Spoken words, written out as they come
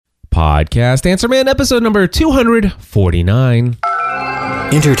Podcast Answer Man, episode number 249.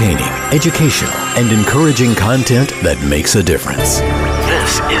 Entertaining, educational, and encouraging content that makes a difference.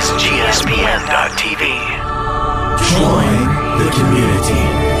 This is GSPN.TV. Join the community.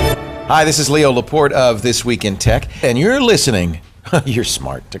 Hi, this is Leo Laporte of This Week in Tech, and you're listening, you're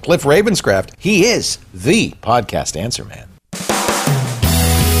smart, to Cliff Ravenscraft. He is the Podcast Answer Man.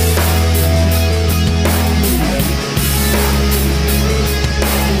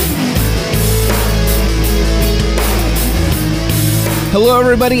 Hello,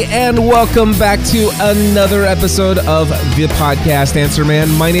 everybody, and welcome back to another episode of the Podcast Answer Man.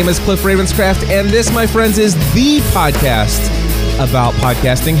 My name is Cliff Ravenscraft, and this, my friends, is the podcast about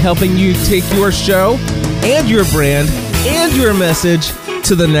podcasting, helping you take your show and your brand and your message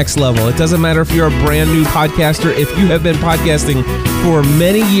to the next level. It doesn't matter if you're a brand new podcaster, if you have been podcasting for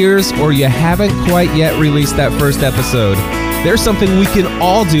many years, or you haven't quite yet released that first episode. There's something we can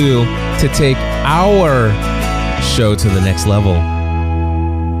all do to take our show to the next level.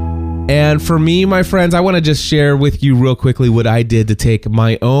 And for me, my friends, I want to just share with you real quickly what I did to take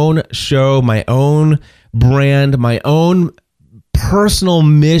my own show, my own brand, my own personal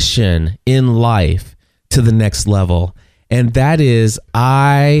mission in life to the next level. And that is,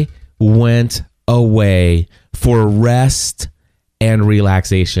 I went away for rest and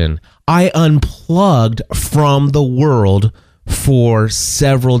relaxation. I unplugged from the world for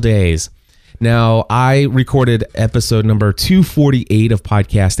several days. Now, I recorded episode number 248 of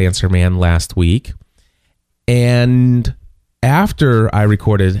Podcast Answer Man last week. And after I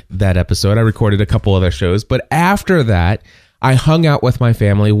recorded that episode, I recorded a couple other shows. But after that, I hung out with my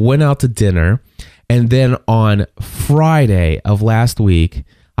family, went out to dinner. And then on Friday of last week,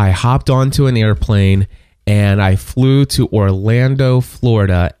 I hopped onto an airplane and I flew to Orlando,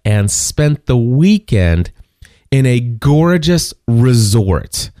 Florida, and spent the weekend in a gorgeous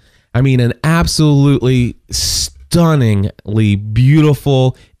resort. I mean, an absolutely stunningly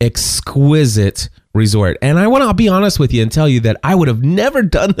beautiful, exquisite resort. And I want to be honest with you and tell you that I would have never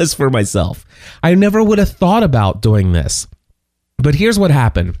done this for myself. I never would have thought about doing this. But here's what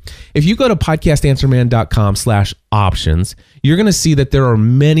happened. If you go to podcastanswerman.com/options, you're going to see that there are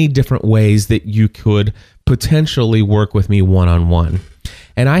many different ways that you could potentially work with me one-on-one.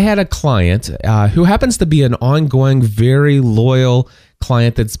 And I had a client who happens to be an ongoing, very loyal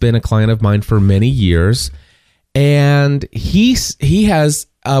client that's been a client of mine for many years. And he has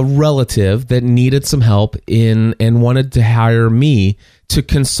a relative that needed some help and wanted to hire me to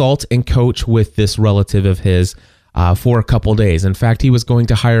consult and coach with this relative of his for a couple days. In fact, he was going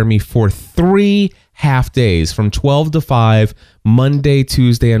to hire me for 3 half days from 12 to 5, Monday,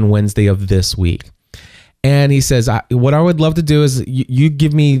 Tuesday, and Wednesday of this week. And he says, what I would love to do is you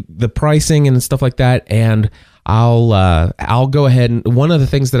give me the pricing and stuff like that, and I'll go ahead. And one of the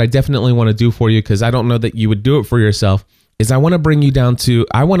things that I definitely want to do for you, because I don't know that you would do it for yourself, is I want to bring you down to,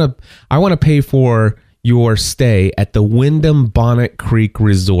 I want to pay for your stay at the Wyndham Bonnet Creek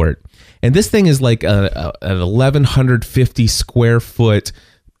Resort. And this thing is like an 1,150 square foot,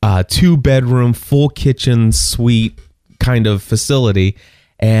 2-bedroom, full kitchen suite kind of facility.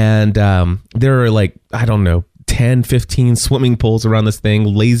 And there are like, I don't know, 10, 15 swimming pools around this thing,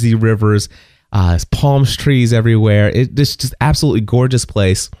 lazy rivers, palm trees everywhere. It's just absolutely gorgeous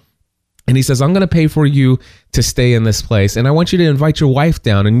place. And he says, I'm going to pay for you to stay in this place. And I want you to invite your wife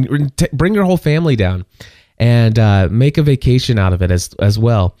down and bring your whole family down and make a vacation out of it as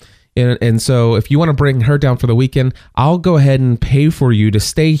well. And so if you want to bring her down for the weekend, I'll go ahead and pay for you to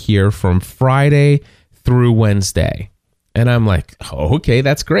stay here from Friday through Wednesday. And I'm like, oh, okay,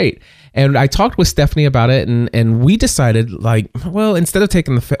 that's great. And I talked with Stephanie about it, and we decided, like, well, instead of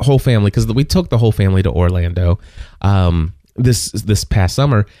taking the whole family, because we took the whole family to Orlando this past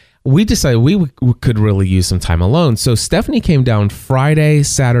summer, we decided we could really use some time alone. So Stephanie came down Friday,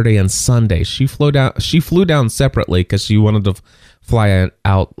 Saturday, and Sunday. She flew down separately because she wanted to fly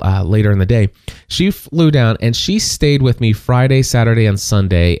out later in the day. She flew down and she stayed with me Friday, Saturday, and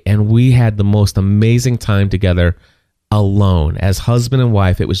Sunday, and we had the most amazing time together alone as husband and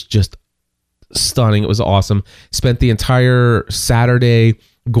wife. It was just stunning. It was awesome. Spent the entire Saturday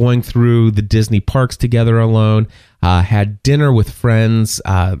going through the Disney parks together alone, had dinner with friends,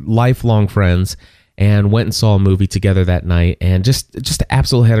 lifelong friends, and went and saw a movie together that night, and just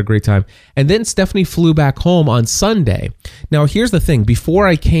absolutely had a great time. And then Stephanie flew back home on Sunday. Now, here's the thing. Before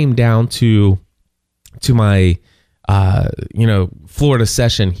I came down to my Florida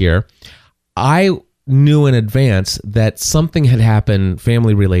session here, I knew in advance that something had happened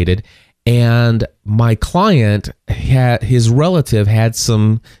family related, and my client his relative had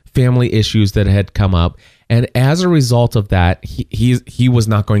some family issues that had come up, And as a result of that, he was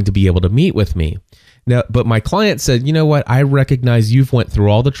not going to be able to meet with me. Now, but my client said, you know what? I recognize you've went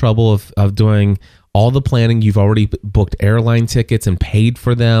through all the trouble of doing all the planning. You've already booked airline tickets and paid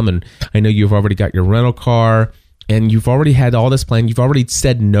for them. And I know you've already got your rental car and you've already had all this plan. You've already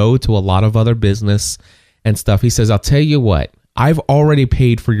said no to a lot of other business and stuff. He says, I'll tell you what, I've already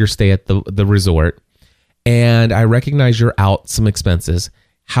paid for your stay at the resort and I recognize you're out some expenses.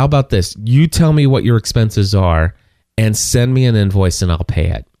 How about this? You tell me what your expenses are and send me an invoice and I'll pay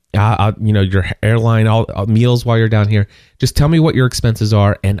it. Your airline, all meals while you're down here. Just tell me what your expenses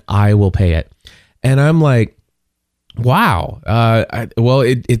are, and I will pay it. And I'm like, wow.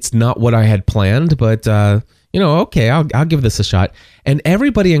 It's not what I had planned, but okay, I'll give this a shot. And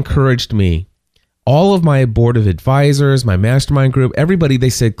everybody encouraged me. All of my board of advisors, my mastermind group, everybody, they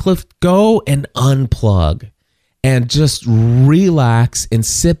said, Cliff, go and unplug and just relax and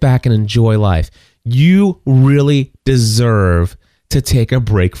sit back and enjoy life. You really deserve to take a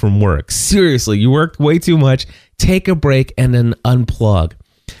break from work. Seriously, you worked way too much. Take a break and then unplug.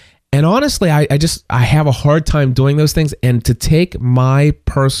 And honestly, I have a hard time doing those things. And to take my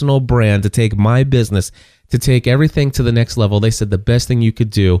personal brand, to take my business, to take everything to the next level, they said the best thing you could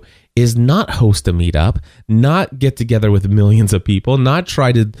do is not host a meetup, not get together with millions of people, not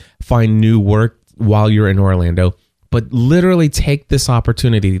try to find new work while you're in Orlando, but literally take this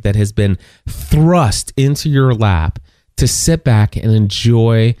opportunity that has been thrust into your lap to sit back and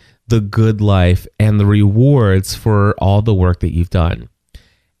enjoy the good life and the rewards for all the work that you've done.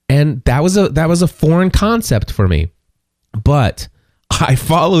 And that was a foreign concept for me, but I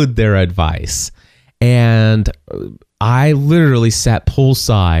followed their advice and I literally sat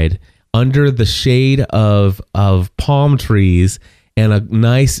poolside under the shade of palm trees and a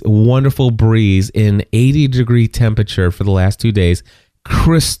nice, wonderful breeze in 80-degree temperature for the last 2 days.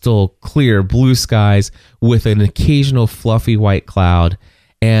 Crystal clear blue skies with an occasional fluffy white cloud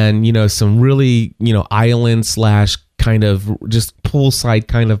and, some really, island / kind of just poolside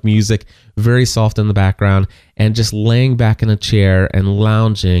kind of music, very soft in the background, and just laying back in a chair and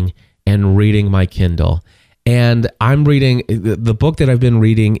lounging and reading my Kindle. And I'm reading, the book that I've been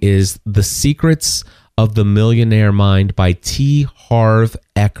reading is The Secrets of the Millionaire Mind by T. Harv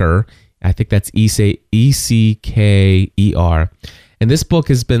Eker. I think that's Ecker. And this book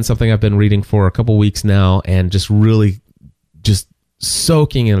has been something I've been reading for a couple weeks now and just really just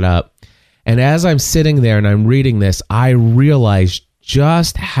soaking it up. And as I'm sitting there and I'm reading this, I realize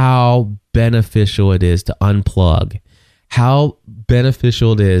just how beneficial it is to unplug, how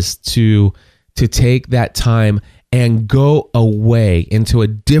beneficial it is to take that time and go away into a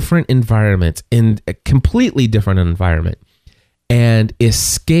different environment, in a completely different environment, and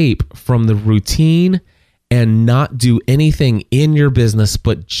escape from the routine and not do anything in your business,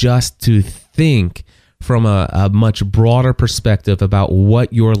 but just to think from a much broader perspective about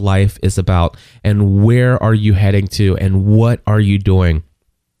what your life is about and where are you heading to and what are you doing.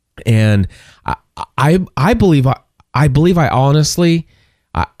 And I believe I honestly,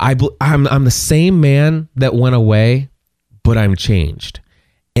 I'm the same man that went away, but I'm changed.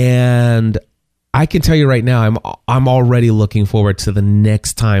 And I can tell you right now, I'm already looking forward to the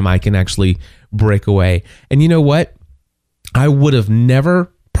next time I can actually break away. And you know what? I would have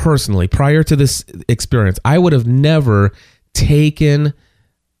never personally, prior to this experience, I would have never taken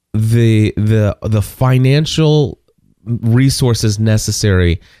the financial resources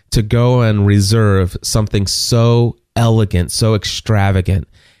necessary to go and reserve something so elegant, so extravagant,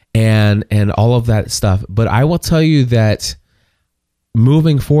 and all of that stuff. But I will tell you that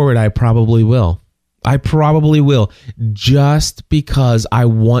moving forward, I probably will, just because I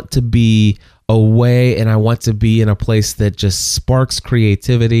want to be away and I want to be in a place that just sparks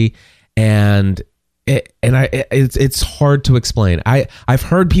creativity, and it's hard to explain. I've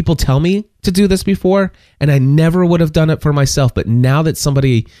heard people tell me to do this before, and I never would have done it for myself. But now that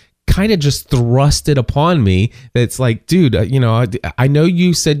somebody kind of just thrust it upon me, it's like, dude, I know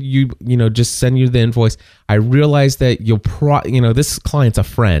you said just send you the invoice. I realize that this client's a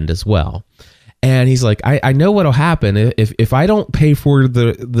friend as well. And he's like, I know what'll happen if I don't pay for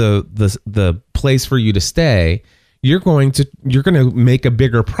the place for you to stay. You're going to make a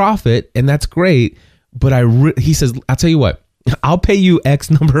bigger profit, and that's great. But he says, I'll tell you what, I'll pay you X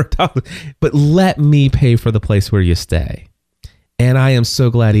number of dollars, but let me pay for the place where you stay. And I am so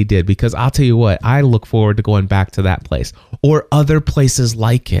glad he did, because I'll tell you what, I look forward to going back to that place or other places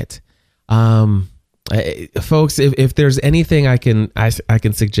like it. Folks, if there's anything I can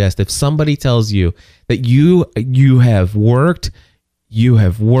suggest, if somebody tells you that you have worked, you've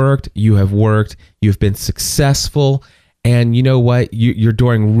been successful, and you know what, you're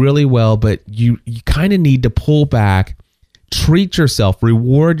doing really well, but you kind of need to pull back, treat yourself,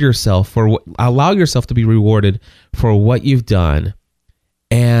 reward yourself allow yourself to be rewarded for what you've done,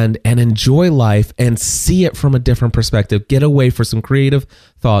 and enjoy life and see it from a different perspective. Get away for some creative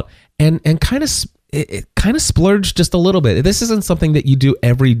thought and kind of splurge just a little bit. This isn't something that you do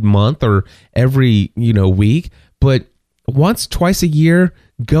every month or every week, but once, twice a year,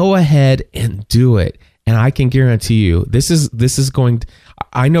 go ahead and do it. And I can guarantee you, this is going to,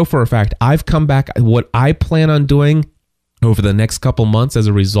 I know for a fact, I've come back, what I plan on doing over the next couple months as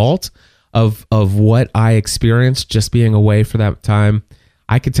a result of what I experienced just being away for that time,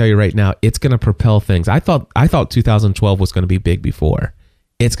 I can tell you right now, it's going to propel things. I thought 2012 was going to be big before.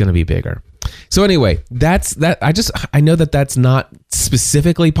 It's going to be bigger. So anyway, that's that. I know that that's not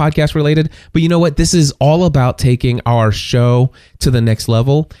specifically podcast related, but you know what? This is all about taking our show to the next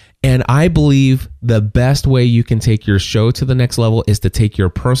level. And I believe the best way you can take your show to the next level is to take your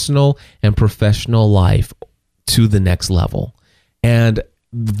personal and professional life to the next level. And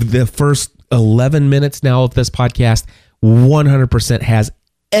the first 11 minutes now of this podcast 100% has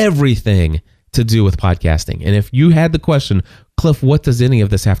everything to do with podcasting. And if you had the question, Cliff, what does any of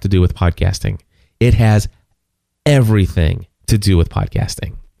this have to do with podcasting? It has everything to do with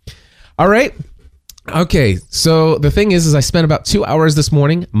podcasting. All right. Okay. So the thing is I spent about 2 hours this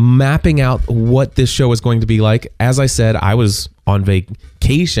morning mapping out what this show is going to be like. As I said, I was on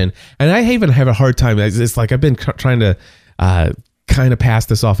vacation, and I even have a hard time. It's like I've been trying to kind of pass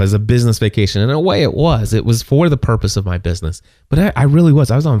this off as a business vacation. In a way, it was for the purpose of my business, but I really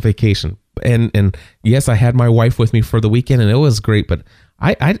was. I was on vacation, and yes, I had my wife with me for the weekend, and it was great. But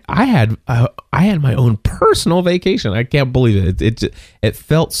I had my own personal vacation. I can't believe it. It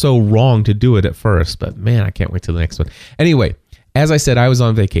felt so wrong to do it at first, but man, I can't wait till the next one. Anyway, as I said, I was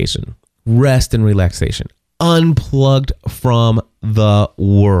on vacation, rest and relaxation, unplugged from the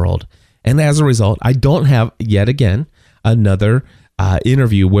world, and as a result, I don't have yet again another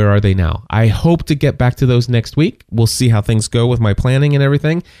interview. Where are they now? I hope to get back to those next week. We'll see how things go with my planning and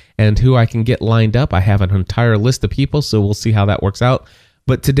everything, and who I can get lined up. I have an entire list of people, so we'll see how that works out.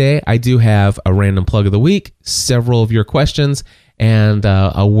 But today I do have a random plug of the week, several of your questions, and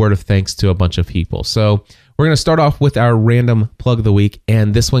a word of thanks to a bunch of people. So we're going to start off with our random plug of the week,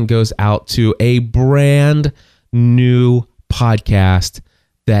 and this one goes out to a brand new podcast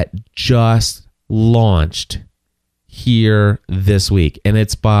that just launched here this week, and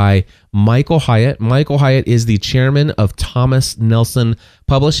it's by Michael Hyatt. Michael Hyatt is the chairman of Thomas Nelson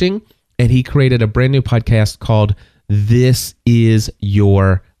Publishing, and he created a brand new podcast called This Is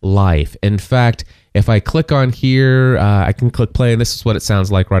Your Life. In fact, if I click on here, I can click play, and this is what it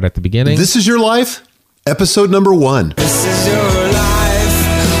sounds like right at the beginning. This Is Your Life, episode number 1. This is your life.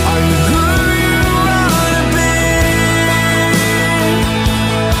 Are you who you wanna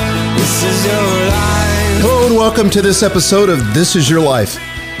be? This is your life. Hello and welcome to this episode of This Is Your Life.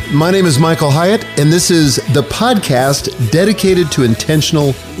 My name is Michael Hyatt, and this is the podcast dedicated to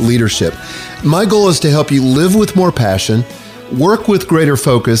intentional leadership. My goal is to help you live with more passion, work with greater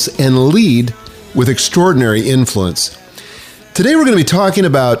focus, and lead with extraordinary influence. Today we're going to be talking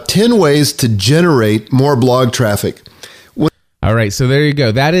about 10 ways to generate more blog traffic. All right, so there you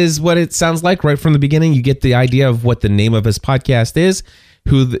go. That is what it sounds like right from the beginning. You get the idea of what the name of his podcast is,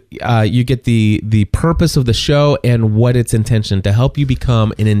 you get the purpose of the show and what its intention to help you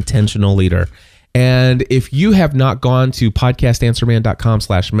become an intentional leader. And if you have not gone to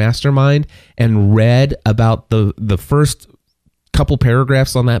podcastanswerman.com/mastermind and read about the first couple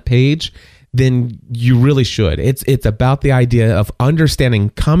paragraphs on that page, then you really should. It's about the idea of understanding,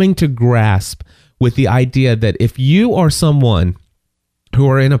 coming to grasp with the idea that if you are someone who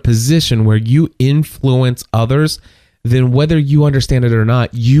are in a position where you influence others, then whether you understand it or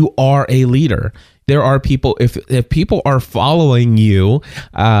not, you are a leader. There are people, if people are following you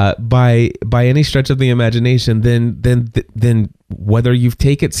by any stretch of the imagination, then whether you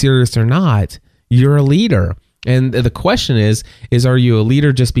take it serious or not, you're a leader. And the question is are you a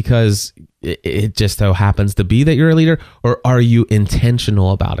leader just because it just so happens to be that you're a leader, or are you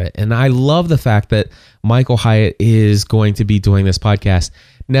intentional about it? And I love the fact that Michael Hyatt is going to be doing this podcast.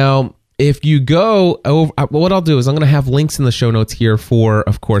 Now, if you go over, what I'll do is I'm going to have links in the show notes here for,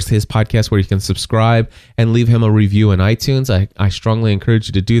 of course, his podcast where you can subscribe and leave him a review in iTunes. I strongly encourage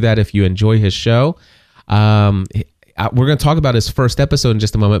you to do that if you enjoy his show. We're going to talk about his first episode in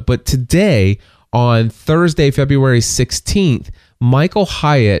just a moment, but today, on Thursday, February 16th, Michael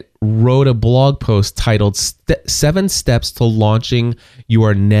Hyatt wrote a blog post titled 7 Steps to Launching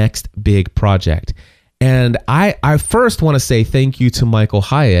Your Next Big Project. And I first want to say thank you to Michael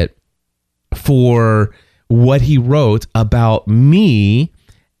Hyatt for what he wrote about me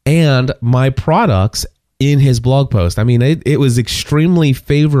and my products in his blog post. I mean, it was extremely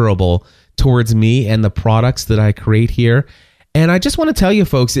favorable towards me and the products that I create here. And I just want to tell you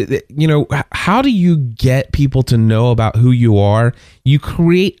folks, how do you get people to know about who you are? You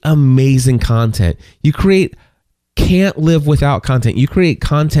create amazing content. You can't live without content. You create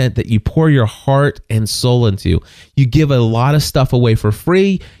content that you pour your heart and soul into. You give a lot of stuff away for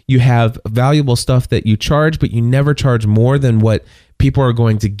free. You have valuable stuff that you charge, but you never charge more than what people are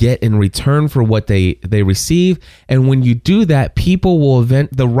going to get in return for what they receive. And when you do that,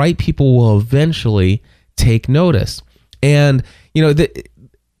 the right people will eventually take notice. And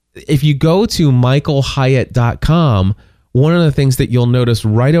if you go to michaelhyatt.com, one of the things that you'll notice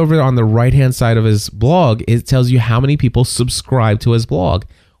right over on the right-hand side of his blog, it tells you how many people subscribe to his blog.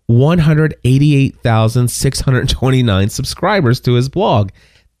 188,629 subscribers to his blog.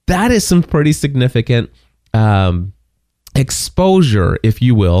 That is some pretty significant exposure, if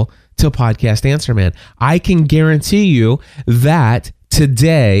you will, to Podcast Answer Man. I can guarantee you that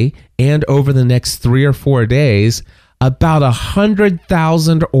today and over the next 3 or 4 days, about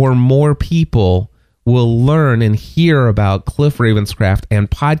 100,000 or more people will learn and hear about Cliff Ravenscraft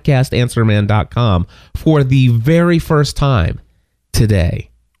and podcastanswerman.com for the very first time today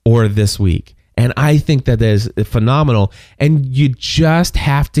or this week. And I think that is phenomenal. And you just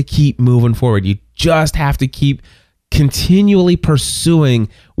have to keep moving forward. You just have to keep continually pursuing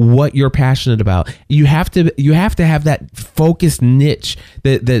what you're passionate about. You have to have that focused niche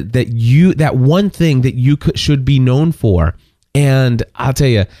that one thing that you should be known for. And I'll tell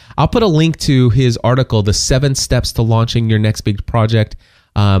you, I'll put a link to his article, The 7 Steps to Launching Your Next Big Project,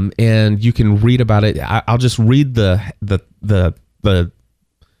 and you can read about it. I'll just read the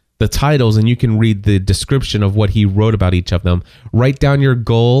titles, and you can read the description of what he wrote about each of them. Write down a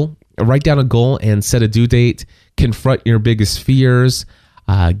goal and set a due date. Confront your biggest fears.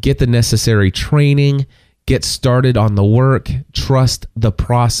 Get the necessary training. Get started on the work. Trust the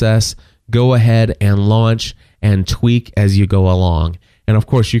process. Go ahead and launch and tweak as you go along. And of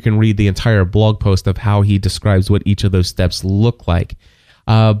course, you can read the entire blog post of how he describes what each of those steps look like.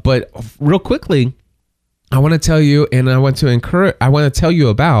 But real quickly, I want to tell you, and I want to tell you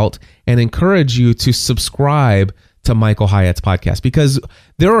about and encourage you to subscribe to Michael Hyatt's podcast, because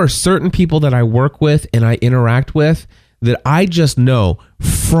there are certain people that I work with and I interact with that I just know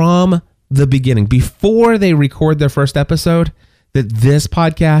from the beginning, before they record their first episode, that this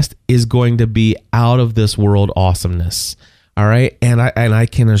podcast is going to be out of this world awesomeness. All right. And I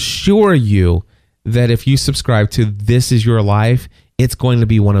can assure you that if you subscribe to This Is Your Life, it's going to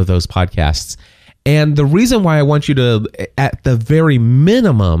be one of those podcasts. And the reason why I want you to, at the very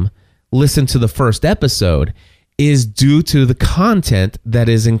minimum, listen to the first episode is due to the content that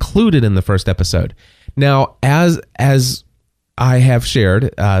is included in the first episode. Now, as I have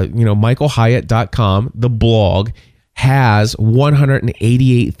shared, michaelhyatt.com, the blog, has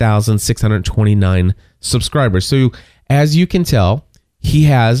 188,629 subscribers. So as you can tell, he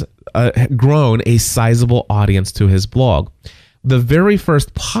has grown a sizable audience to his blog. The very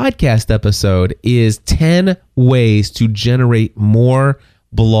first podcast episode is 10 ways to generate more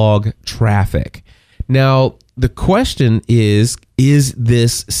blog traffic. Now, the question is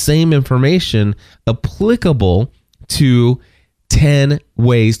this same information applicable to 10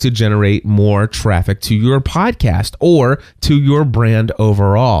 ways to generate more traffic to your podcast or to your brand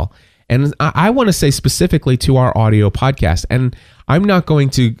overall? And I want to say specifically to our audio podcast. And I'm not going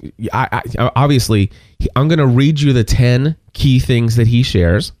to, obviously, I'm going to read you the 10 key things that he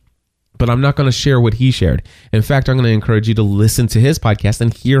shares, but I'm not going to share what he shared. In fact, I'm going to encourage you to listen to his podcast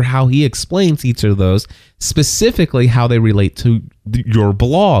and hear how he explains each of those, specifically how they relate to your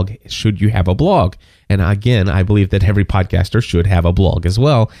blog, should you have a blog. And again, I believe that every podcaster should have a blog as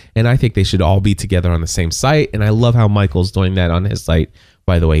well. And I think they should all be together on the same site. And I love how Michael's doing that on his site,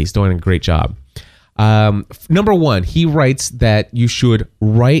 by the way. He's doing a great job. Number one, he writes that you should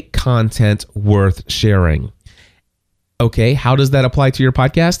write content worth sharing. Okay, how does that apply to your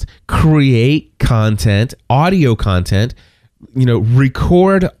podcast? Create content, audio content,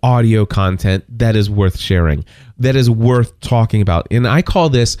 record audio content that is worth sharing, that is worth talking about. And I call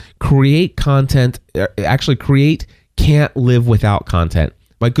this create content, actually create can't live without content.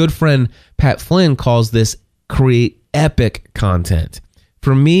 My good friend Pat Flynn calls this create epic content.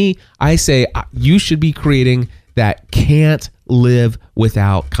 For me, I say you should be creating that can't live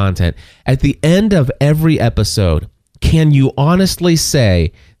without content. At the end of every episode, can you honestly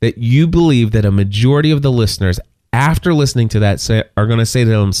say that you believe that a majority of the listeners, after listening to that, are going to say to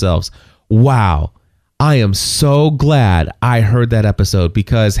themselves, wow, I am so glad I heard that episode,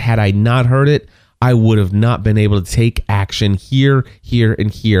 because had I not heard it, I would have not been able to take action here,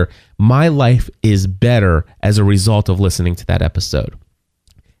 and here. My life is better as a result of listening to that episode.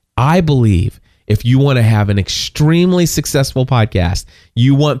 I believe if you want to have an extremely successful podcast,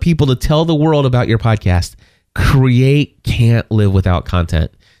 you want people to tell the world about your podcast, can't live without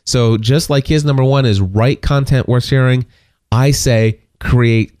content. So just like his number one is write content worth sharing, I say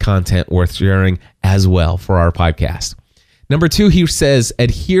create content worth sharing as well for our podcast. Number two, he says,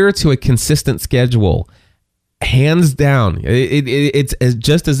 adhere to a consistent schedule. Hands down. It's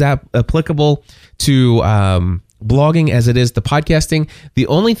just as applicable to blogging as it is to podcasting. The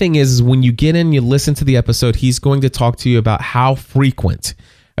only thing is when you get in, you listen to the episode, he's going to talk to you about how frequent.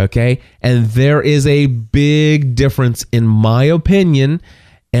 Okay. And there is a big difference in my opinion.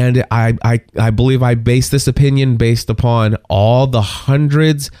 And I believe I base this opinion based upon all the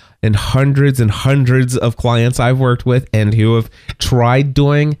hundreds and hundreds and hundreds of clients I've worked with and who have tried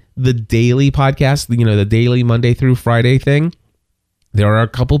doing the daily podcast, the daily Monday through Friday thing. There are a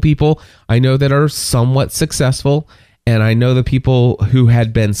couple people I know that are somewhat successful. And I know the people who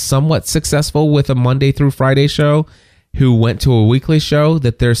had been somewhat successful with a Monday through Friday show who went to a weekly show,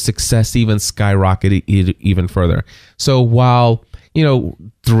 that their success even skyrocketed even further. So while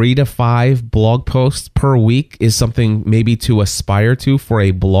 3 to 5 blog posts per week is something maybe to aspire to for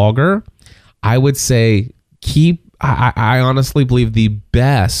a blogger, I would say I honestly believe the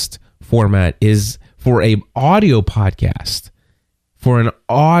best format is for an audio podcast. For an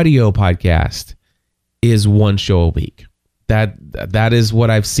audio podcast is one show a week. That is what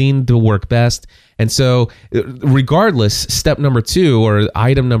I've seen to work best. And so regardless, step number 2 or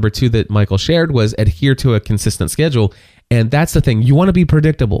item number 2 that Michael shared was adhere to a consistent schedule. And that's the thing. You want to be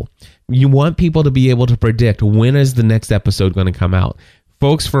predictable. You want people to be able to predict when is the next episode going to come out.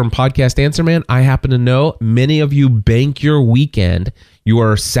 Folks from Podcast Answer Man, I happen to know many of you bank your weekend,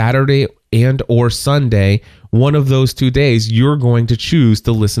 your Saturday and or Sunday, one of those 2 days, you're going to choose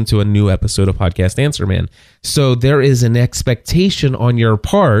to listen to a new episode of Podcast Answer Man. So there is an expectation on your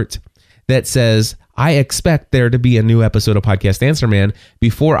part that says, I expect there to be a new episode of Podcast Answer Man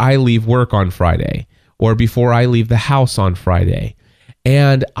before I leave work on Friday or before I leave the house on Friday.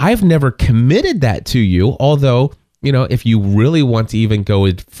 And I've never committed that to you, although, if you really want to even go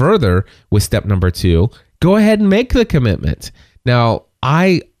further with step number 2, go ahead and make the commitment. Now,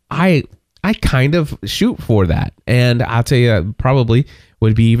 I kind of shoot for that. And I'll tell you, probably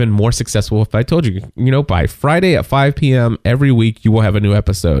would be even more successful if I told you, by Friday at 5 p.m. every week, you will have a new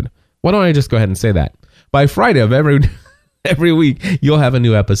episode. Why don't I just go ahead and say that? By Friday of every week, you'll have a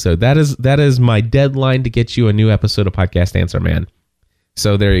new episode. That is my deadline to get you a new episode of Podcast Answer Man.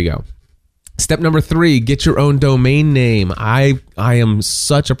 So there you go. Step number 3, get your own domain name. I am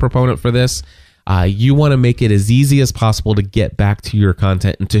such a proponent for this. You want to make it as easy as possible to get back to your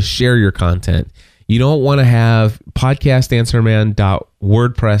content and to share your content. You don't want to have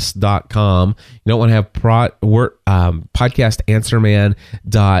podcastanswerman.wordpress.com. You don't want to have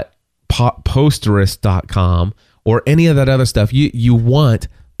podcastanswerman.posterous.com or any of that other stuff. You want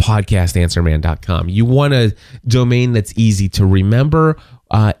podcastanswerman.com. You want a domain that's easy to remember.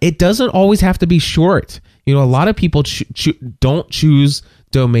 It doesn't always have to be short. A lot of people don't choose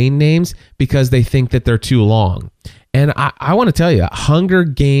domain names because they think that they're too long. And I want to tell you,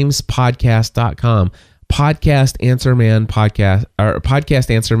 HungerGamesPodcast.com,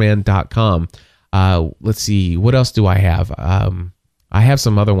 podcastanswerman.com. Let's see, what else do I have? I have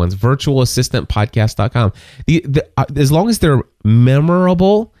some other ones. VirtualAssistantPodcast.com. As long as they're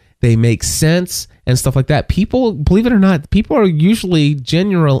memorable, they make sense and stuff like that. People, believe it or not, people are usually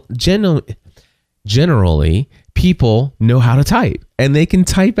generally people know how to type and they can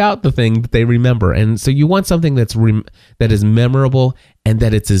type out the thing that they remember. And so you want something that is memorable and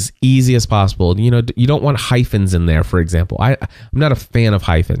that it's as easy as possible. You don't want hyphens in there, for example. I'm not a fan of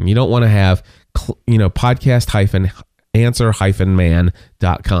hyphen. You don't want to have,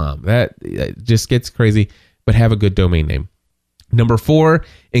 podcast-answer-man.com. That just gets crazy, but have a good domain name. Number 4,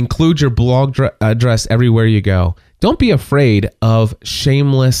 include your blog address everywhere you go. Don't be afraid of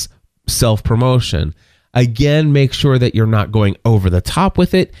shameless self-promotion. Again, make sure that you're not going over the top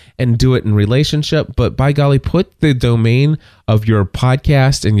with it and do it in relationship. But by golly, put the domain of your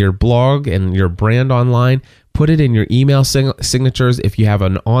podcast and your blog and your brand online. Put it in your email signatures. If you have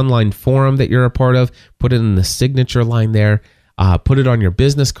an online forum that you're a part of, put it in the signature line there. Put it on your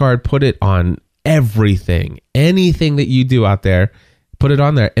business card. Put it on everything. Anything that you do out there, put it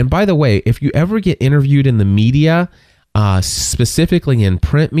on there. And by the way, if you ever get interviewed in the media, specifically in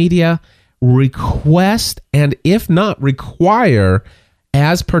print media, request, and if not require,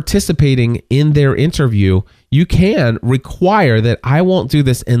 as participating in their interview, you can require that I won't do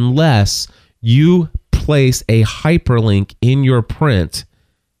this unless you place a hyperlink in your print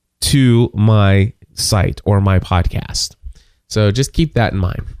to my site or my podcast. So just keep that in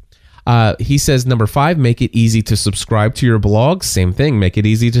mind. He says, number 5, make it easy to subscribe to your blog. Same thing. Make it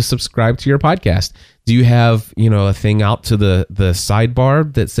easy to subscribe to your podcast. Do you have, a thing out to the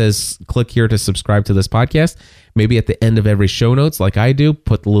sidebar that says click here to subscribe to this podcast? Maybe at the end of every show notes, like I do,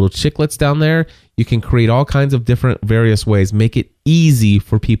 put the little chiclets down there. You can create all kinds of different various ways. Make it easy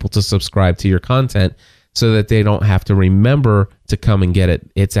for people to subscribe to your content so that they don't have to remember to come and get it.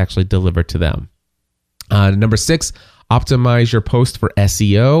 It's actually delivered to them. Number 6, optimize your post for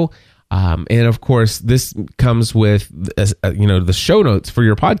SEO. And of course, this comes with, the show notes for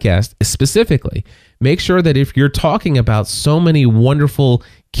your podcast specifically. Make sure that if you're talking about so many wonderful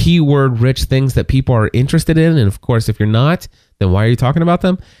keyword-rich things that people are interested in, and of course, if you're not, then why are you talking about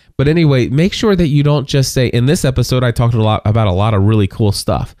them? But anyway, make sure that you don't just say, in this episode, I talked about a lot of really cool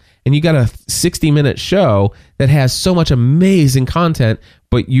stuff. And you got a 60-minute show that has so much amazing content,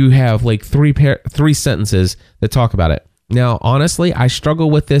 but you have like three sentences that talk about it. Now, honestly, I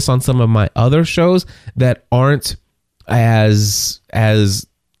struggle with this on some of my other shows that aren't as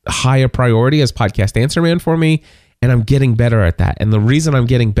high a priority as Podcast Answer Man for me, and I'm getting better at that. And the reason I'm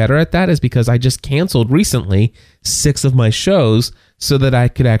getting better at that is because I just canceled recently 6 of my shows so that I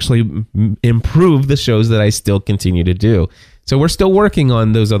could actually improve the shows that I still continue to do. So we're still working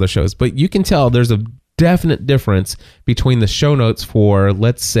on those other shows, but you can tell there's a definite difference between the show notes for,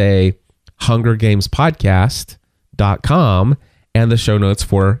 let's say, Hunger Games Podcast.com and the show notes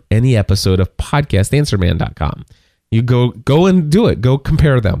for any episode of podcastanswerman.com. You go and do it. Go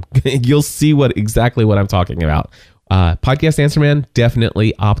compare them. You'll see exactly what I'm talking about. Podcast Answer Man,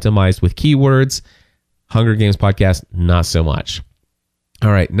 definitely optimized with keywords. Hunger Games Podcast, not so much.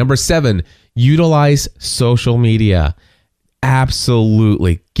 All right, number 7, utilize social media.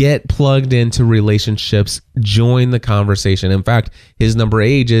 Absolutely. Get plugged into relationships. Join the conversation. In fact, his number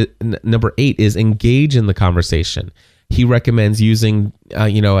 8 is engage in the conversation. He recommends using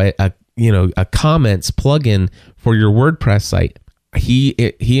a comments plugin for your WordPress site.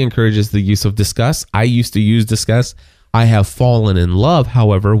 He encourages the use of Discuss. I used to use Discuss. I have fallen in love,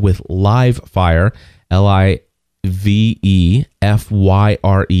 however, with Livefyre,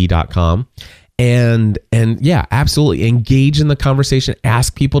 LIVEFYRE.com. And yeah, absolutely engage in the conversation.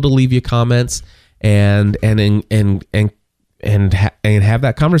 Ask people to leave you comments and have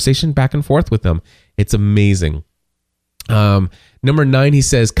that conversation back and forth with them. It's amazing. Number 9, he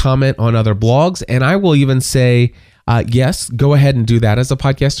says comment on other blogs, and I will even say yes, go ahead and do that as a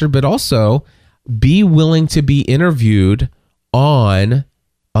podcaster, but also be willing to be interviewed on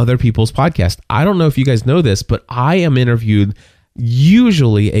other people's podcasts. I don't know if you guys know this, but I am interviewed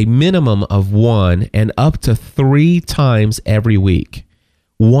usually a minimum of 1 and up to 3 times every week.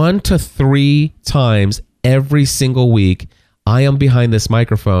 1 to 3 times every single week, I am behind this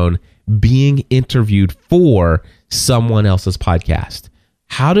microphone being interviewed for someone else's podcast.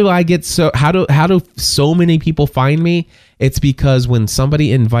 How do so many people find me? It's because when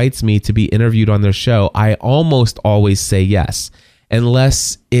somebody invites me to be interviewed on their show, I almost always say yes,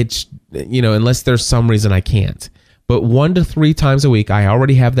 unless there's some reason I can't. But 1 to 3 times a week, I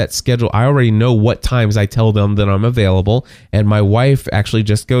already have that schedule. I already know what times I tell them that I'm available. And my wife actually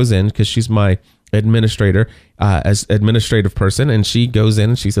just goes in because she's my administrator, as administrative person. And she goes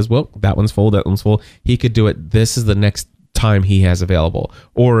in and she says, well, that one's full, that one's full. He could do it. This is the next time he has available.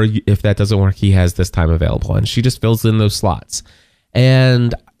 Or if that doesn't work, he has this time available. And she just fills in those slots.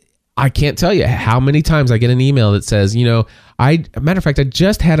 And I can't tell you how many times I get an email that says, matter of fact, I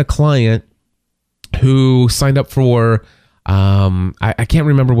just had a client who signed up for, I can't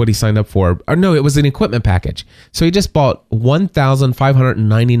remember what he signed up for. Or no, it was an equipment package. So he just bought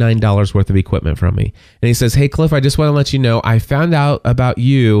 $1,599 worth of equipment from me. And he says, hey, Cliff, I just want to let you know, I found out about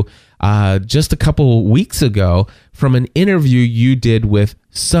you just a couple weeks ago from an interview you did with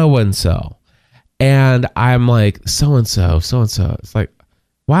so-and-so. And I'm like, so-and-so. It's like,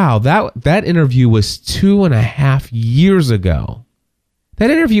 wow, that interview was 2.5 years ago. That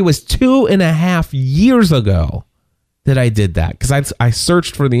interview was 2.5 years ago that I did that because I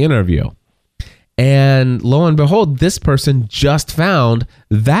searched for the interview. And lo and behold, this person just found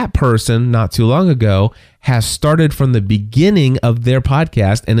that person not too long ago has started from the beginning of their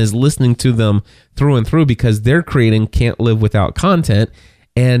podcast and is listening to them through and through because they're creating Can't Live Without content.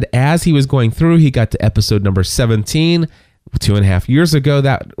 And as he was going through, he got to episode number 17. 2.5 years ago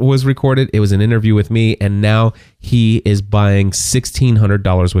that was recorded. It was an interview with me, and now he is buying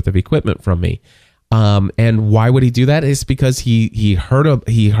 $1,600 worth of equipment from me. And why would he do that? It's because he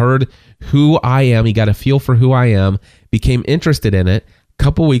heard who I am. He got a feel for who I am, became interested in it,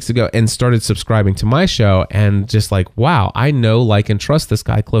 couple weeks ago and started subscribing to my show, and just like, wow, I know, like, and trust this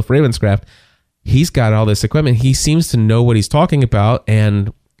guy, Cliff Ravenscraft. He's got all this equipment. He seems to know what he's talking about.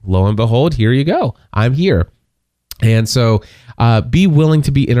 And lo and behold, here you go. I'm here. And so be willing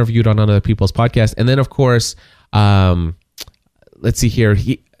to be interviewed on other people's podcasts. And then, of course, let's see here.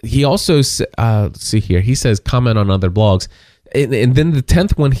 He also, see here, he says comment on other blogs. And then the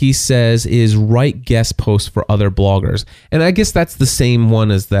 10th one he says is write guest posts for other bloggers. And I guess that's the same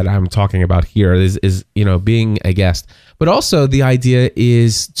one as that I'm talking about here is being a guest. But also the idea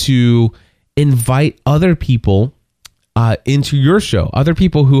is to invite other people into your show, other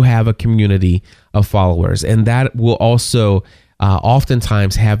people who have a community of followers. And that will also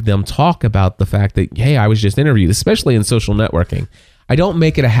oftentimes have them talk about the fact that, hey, I was just interviewed, especially in social networking. I don't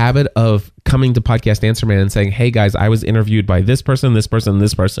make it a habit of coming to Podcast Answer Man and saying, hey guys, I was interviewed by this person, this person,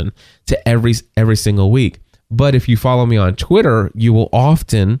 this person to every single week. But if you follow me on Twitter, you will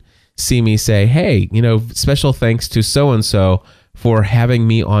often see me say, hey, special thanks to so-and-so for having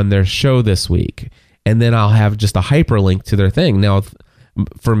me on their show this week. And then I'll have just a hyperlink to their thing. Now,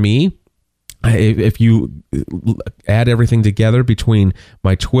 for me, if you add everything together between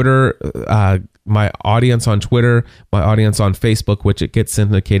my Twitter, my audience on Twitter, my audience on Facebook, which it gets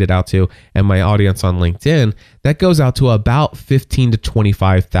syndicated out to, and my audience on LinkedIn, that goes out to about 15 to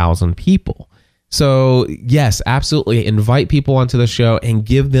 25,000 people. So yes, absolutely invite people onto the show and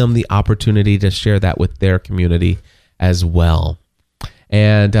give them the opportunity to share that with their community as well.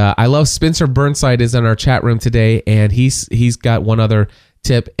 And I love Spencer Burnside is in our chat room today, and he's got one other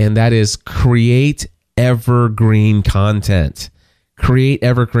tip, and that is create evergreen content. Create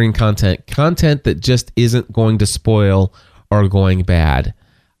evergreen content that just isn't going to spoil or go bad.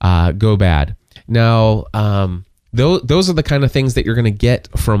 Now, those are the kind of things that you're going to get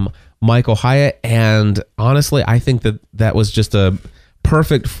from Michael Hyatt, and honestly, I think that was just a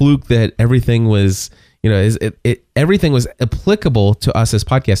perfect fluke that everything was, everything was applicable to us as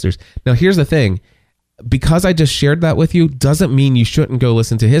podcasters. Now, here's the thing. Because I just shared that with you doesn't mean you shouldn't go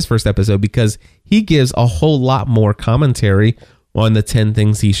listen to his first episode, because he gives a whole lot more commentary on the 10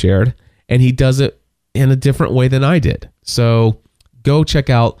 things he shared, and he does it in a different way than I did. So go check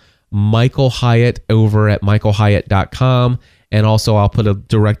out Michael Hyatt over at michaelhyatt.com. And also I'll put a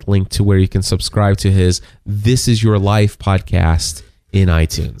direct link to where you can subscribe to his This Is Your Life podcast in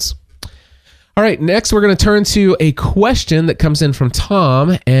iTunes. All right, next we're going to turn to a question that comes in from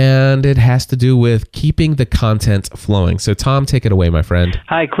Tom, and it has to do with keeping the content flowing. So Tom, take it away, my friend.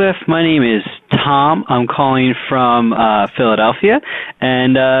 Hi, Cliff. My name is Tom. I'm calling from Philadelphia,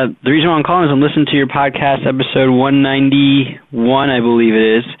 and the reason why I'm calling is I'm listening to your podcast, episode 191, I believe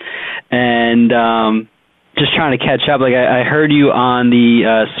it is, and just trying to catch up. Like I heard you on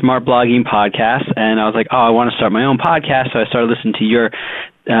the Smart Blogging podcast, and I was like, I want to start my own podcast, so I started listening to your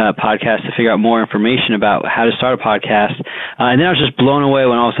podcast to figure out more information about how to start a podcast. And then I was just blown away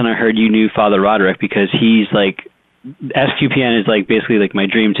when all of a sudden I heard you knew Father Roderick, because he's like, SQPN is like basically like my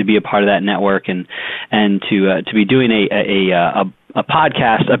dream to be a part of that network and to be doing a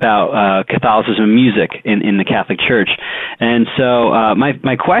podcast about Catholicism and music in the Catholic Church. And so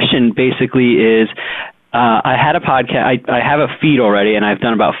my question basically is, I had a podcast. I have a feed already, and I've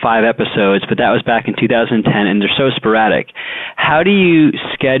done about 5 episodes, but that was back in 2010, and they're so sporadic. How do you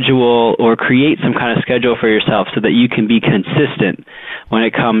schedule or create some kind of schedule for yourself so that you can be consistent when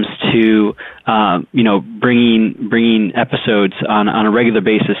it comes to bringing episodes on a regular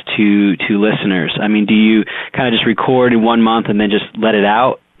basis to listeners? I mean, do you kind of just record in 1 month and then just let it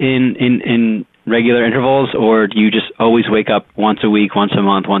out in regular intervals, or do you just always wake up once a week, once a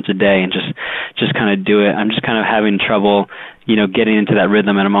month, once a day, and just kind of do it? I'm just kind of having trouble, getting into that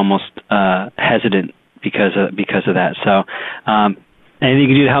rhythm, and I'm almost hesitant because of that. So, anything you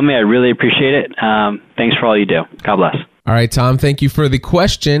can do to help me, I really appreciate it. Thanks for all you do. God bless. All right, Tom, thank you for the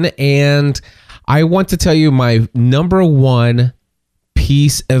question, and I want to tell you my number one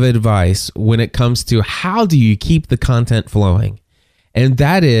piece of advice when it comes to how do you keep the content flowing, and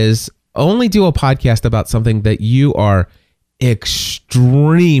that is, only do a podcast about something that you are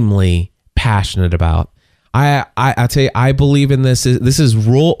extremely passionate about. I tell you, I believe in this. This is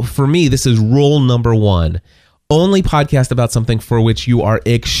rule for me. This is rule number one. Only podcast about something for which you are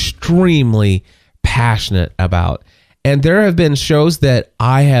extremely passionate about. And there have been shows that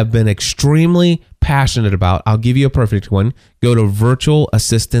I have been extremely passionate about. I'll give you a perfect one. Go to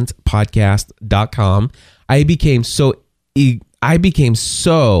virtualassistantpodcast.com. I became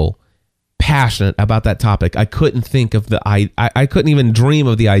so passionate about that topic. I couldn't think of I couldn't even dream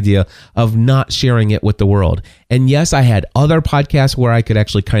of the idea of not sharing it with the world. And yes, I had other podcasts where I could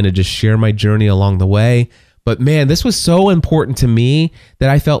actually kind of just share my journey along the way, But man, this was so important to me that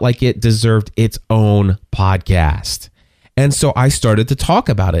I felt like it deserved its own podcast. And so I started to talk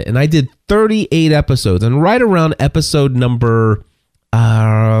about it, and I did 38 episodes. And right around episode number,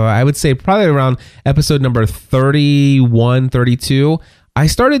 I would say probably around episode number 31, 32, I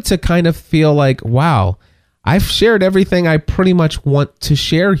started to kind of feel like, wow, I've shared everything I pretty much want to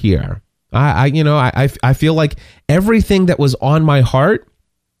share here. I feel like everything that was on my heart,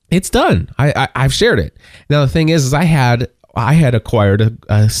 it's done. I've shared it. Now the thing is I had acquired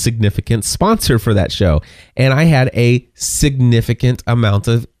a significant sponsor for that show, and I had a significant amount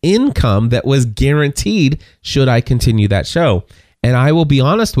of income that was guaranteed should I continue that show. And I will be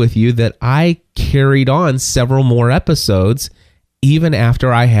honest with you that I carried on several more episodes even after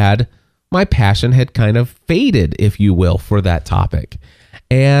my passion had kind of faded, if you will, for that topic.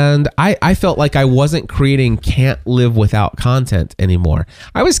 And I felt like I wasn't creating can't live without content anymore.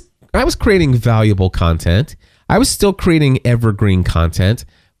 I was creating valuable content. I was still creating evergreen content,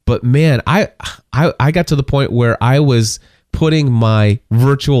 but man, I got to the point where I was putting my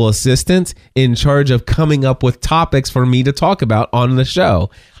virtual assistant in charge of coming up with topics for me to talk about on the show.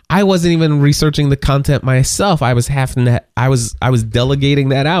 I wasn't even researching the content myself. I was delegating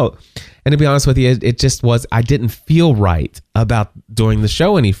that out. And to be honest with you, it just was, I didn't feel right about doing the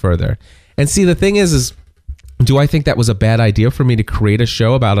show any further. And see, the thing is do I think that was a bad idea for me to create a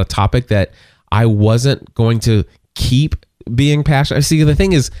show about a topic that I wasn't going to keep being passionate? See, the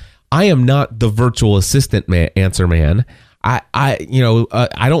thing is, I am not the virtual assistant answer man.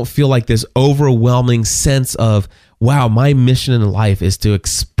 I don't feel like this overwhelming sense of, wow, my mission in life is to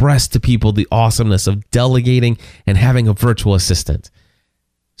express to people the awesomeness of delegating and having a virtual assistant.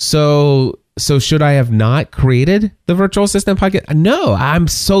 So should I have not created the virtual assistant podcast? No, I'm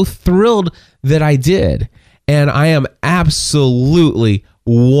so thrilled that I did. And I am absolutely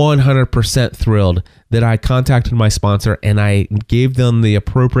 100% thrilled that I contacted my sponsor and I gave them the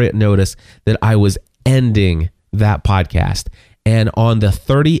appropriate notice that I was ending that podcast. And on the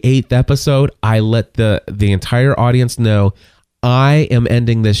 38th episode, I let the entire audience know I am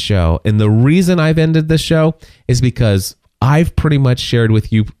ending this show. And the reason I've ended this show is because I've pretty much shared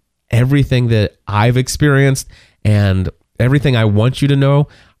with you everything that I've experienced and everything I want you to know.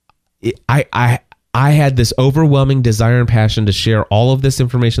 I had this overwhelming desire and passion to share all of this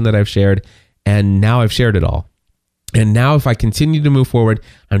information that I've shared, and now I've shared it all. And now if I continue to move forward,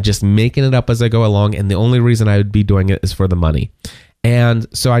 I'm just making it up as I go along, and the only reason I would be doing it is for the money. And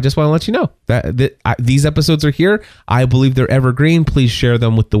so I just want to let you know that these episodes are here. I believe they're evergreen. Please share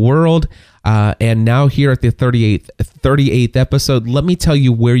them with the world. And now here at the 38th episode, let me tell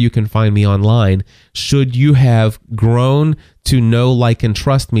you where you can find me online. Should you have grown to know, like, and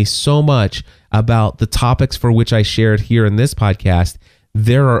trust me so much about the topics for which I shared here in this podcast,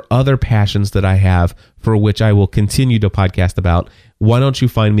 there are other passions that I have for which I will continue to podcast about. Why don't you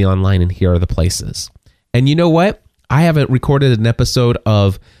find me online, and here are the places. And you know what? I haven't recorded an episode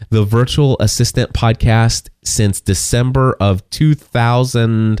of the Virtual Assistant podcast since December of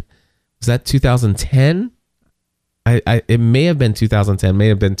 2000. Was that 2010? It may have been 2010, may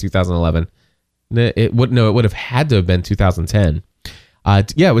have been 2011. It would have had to have been 2010.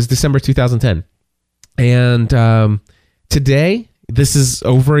 It was December 2010. And today, this is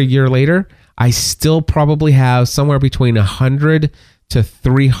over a year later, I still probably have somewhere between 100 to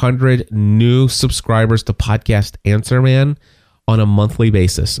 300 new subscribers to Podcast Answer Man on a monthly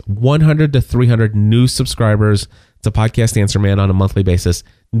basis. 100 to 300 new subscribers to Podcast Answer Man on a monthly basis,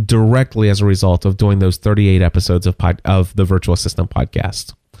 directly as a result of doing those 38 episodes of the Virtual Assistant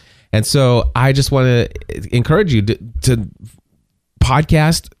podcast. And so I just want to encourage you to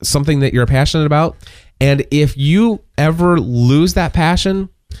podcast something that you're passionate about. And if you ever lose that passion,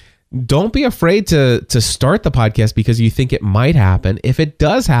 don't be afraid to start the podcast because you think it might happen. If it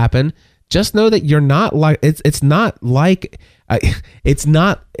does happen, just know that you're not like it's not the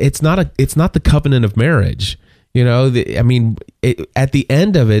covenant of marriage. You know, at the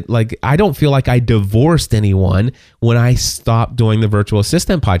end of it, like, I don't feel like I divorced anyone when I stopped doing the Virtual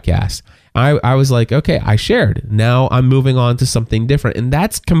Assistant podcast. I was like, okay, I shared. Now I'm moving on to something different, and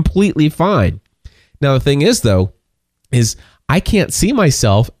that's completely fine. Now, the thing is, though, is I can't see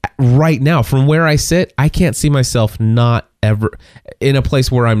myself right now from where I sit. I can't see myself not ever in a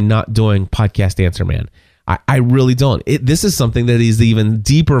place where I'm not doing Podcast Answer Man. I really don't. This is something that is even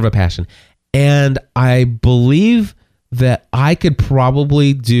deeper of a passion. And I believe that I could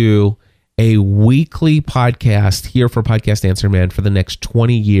probably do a weekly podcast here for Podcast Answer Man for the next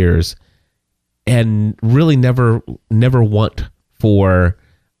 20 years and really never want for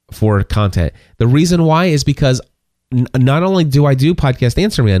content. The reason why is because not only do I do Podcast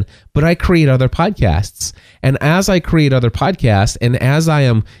Answer Man, but I create other podcasts. And as I create other podcasts, and as I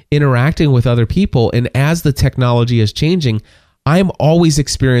am interacting with other people, and as the technology is changing, I'm always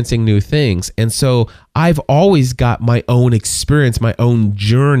experiencing new things. And so I've always got my own experience, my own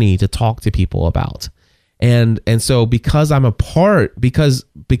journey to talk to people about. And so because I'm a part, because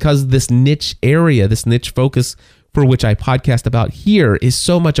this niche area, this niche focus for which I podcast about here is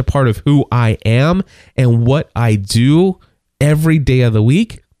so much a part of who I am and what I do every day of the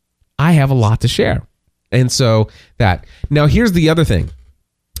week, I have a lot to share. And so that. Now, here's the other thing.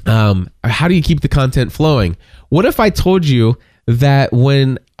 How do you keep the content flowing? What if I told you that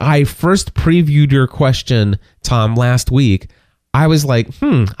when I first previewed your question, Tom, last week, I was like,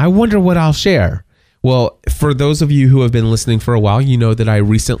 I wonder what I'll share. Well, for those of you who have been listening for a while, you know that I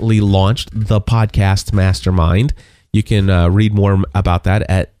recently launched the Podcast Mastermind. You can read more about that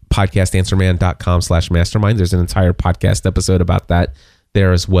at podcastanswerman.com/mastermind. There's an entire podcast episode about that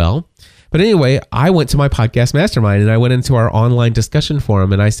there as well. But anyway, I went to my Podcast Mastermind and I went into our online discussion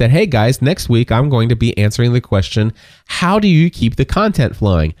forum and I said, hey guys, next week I'm going to be answering the question, how do you keep the content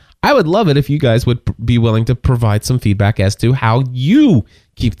flowing? I would love it if you guys would be willing to provide some feedback as to how you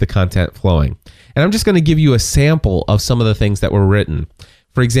keep the content flowing. And I'm just going to give you a sample of some of the things that were written.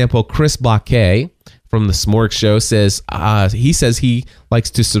 For example, Chris Baquet from the Smorg Show says he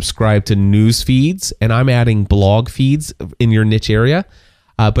likes to subscribe to news feeds, and I'm adding blog feeds in your niche area.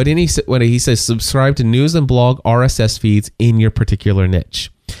 But when he says subscribe to news and blog RSS feeds in your particular niche.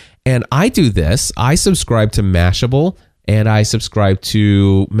 And I do this. I subscribe to Mashable and I subscribe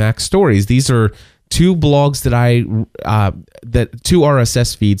to Mac Stories. These are two blogs that two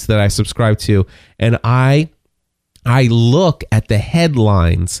RSS feeds that I subscribe to, and I look at the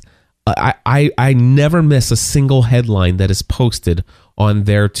headlines. I never miss a single headline that is posted on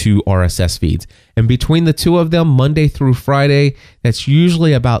their two RSS feeds. And between the two of them, Monday through Friday, that's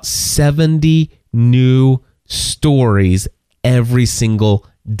usually about 70 new stories every single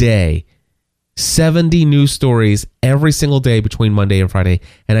day. 70 news stories every single day between Monday and Friday,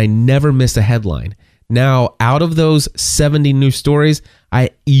 and I never miss a headline. Now, out of those 70 news stories,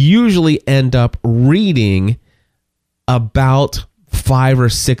 I usually end up reading about 5 or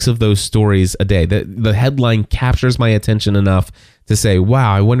 6 of those stories a day. The headline captures my attention enough to say,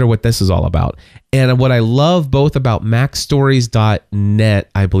 wow, I wonder what this is all about. And what I love both about macstories.net,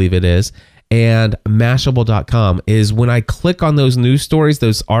 I believe it is, and mashable.com is when I click on those news stories,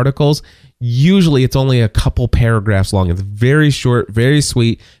 those articles, usually it's only a couple paragraphs long. It's very short, very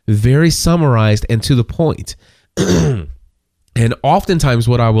sweet, very summarized, and to the point. And oftentimes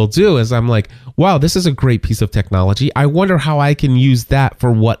what I will do is I'm like, wow, this is a great piece of technology. I wonder how I can use that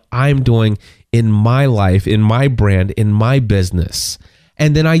for what I'm doing in my life, in my brand, in my business.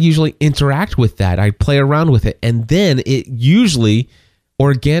 And then I usually interact with that. I play around with it. And then it usually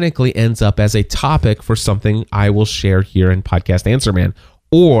organically ends up as a topic for something I will share here in Podcast Answer Man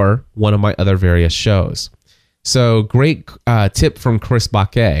or one of my other various shows. So great tip from Chris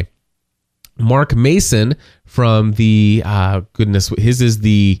Baquet. Mark Mason from the his is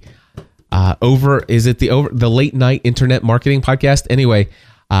the the late night internet marketing podcast. Anyway,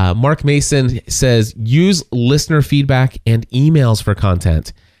 Mark Mason says use listener feedback and emails for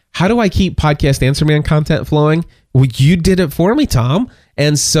content. How do I keep Podcast Answer Man content flowing? Well, you did it for me, Tom,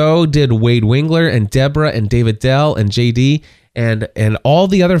 and so did Wade Wingler and Deborah and David Dell and JD and all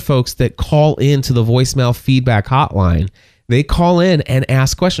the other folks that call into the voicemail feedback hotline. They call in and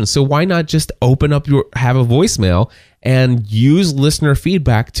ask questions. So why not just have a voicemail and use listener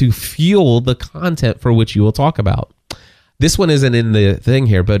feedback to fuel the content for which you will talk about? This one isn't in the thing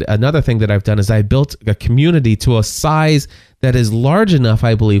here, but another thing that I've done is I built a community to a size that is large enough,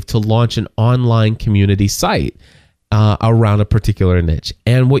 I believe, to launch an online community site around a particular niche.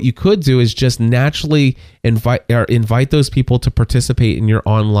 And what you could do is just naturally invite those people to participate in your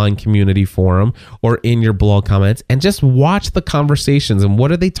online community forum or in your blog comments and just watch the conversations and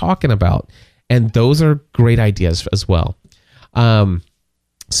what are they talking about. And those are great ideas as well.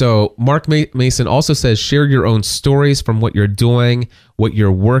 So Mark Mason also says, share your own stories from what you're doing, what you're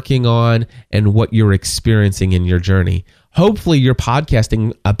working on, and what you're experiencing in your journey. Hopefully you're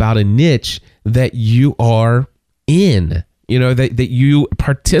podcasting about a niche that you are in, that you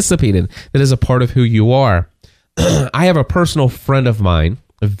participate in, that is a part of who you are. I have a personal friend of mine,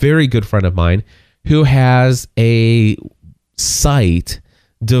 a very good friend of mine, who has a site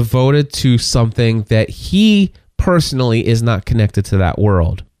devoted to something that he personally is not connected to that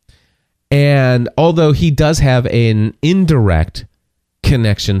world. And although he does have an indirect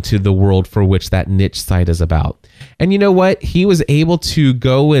connection to the world for which that niche site is about. And you know what? He was able to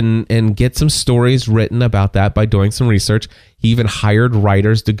go and get some stories written about that by doing some research. He even hired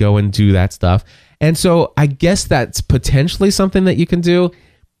writers to go and do that stuff. And so I guess that's potentially something that you can do.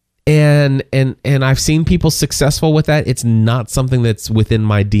 And I've seen people successful with that. It's not something that's within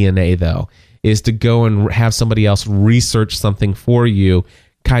my DNA, though, is to go and have somebody else research something for you,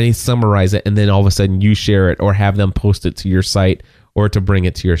 kind of summarize it, and then all of a sudden you share it or have them post it to your site or to bring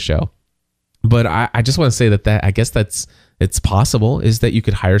it to your show. But I just want to say that I guess it's possible, is that you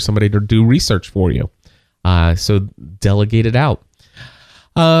could hire somebody to do research for you. So delegate it out.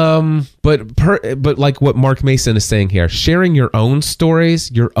 But like what Mark Mason is saying here, sharing your own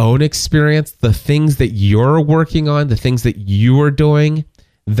stories, your own experience, the things that you're working on, the things that you are doing,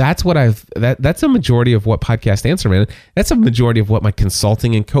 that's what that's a majority of what Podcast Answer Man. That's a majority of what my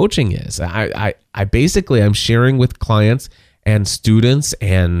consulting and coaching is. I basically, I'm sharing with clients and students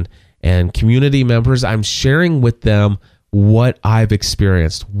and community members. I'm sharing with them what I've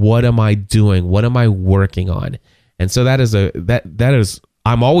experienced. What am I doing? What am I working on? And so that is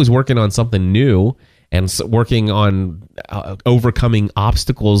I'm always working on something new and working on overcoming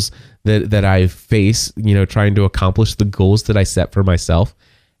obstacles that I face, trying to accomplish the goals that I set for myself.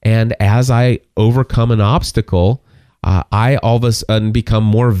 And as I overcome an obstacle, I all of a sudden become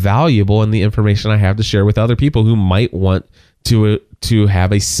more valuable in the information I have to share with other people who might want to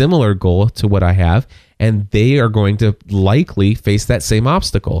have a similar goal to what I have, and they are going to likely face that same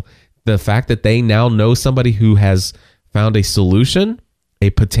obstacle. The fact that they now know somebody who has found a solution, a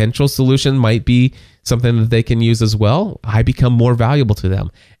potential solution, might be something that they can use as well. I become more valuable to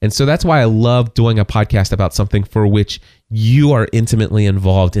them. And so that's why I love doing a podcast about something for which you are intimately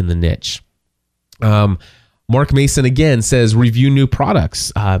involved in the niche. Mark Mason again says, review new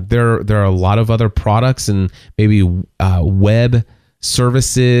products. There are a lot of other products and maybe web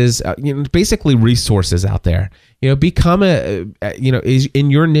services, basically resources out there. Become is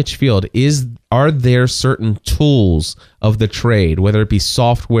in your niche field. Are there certain tools of the trade, whether it be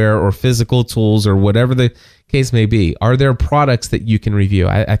software or physical tools or whatever the case may be? Are there products that you can review?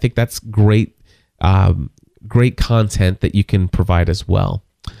 I think that's great content that you can provide as well.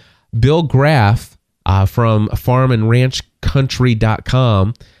 Bill Graff from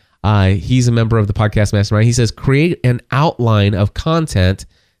farmandranchcountry.com. He's a member of the Podcast Mastermind. He says, create an outline of content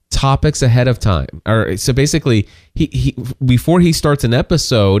topics ahead of time. So basically, he before he starts an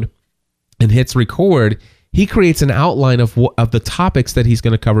episode and hits record, he creates an outline of the topics that he's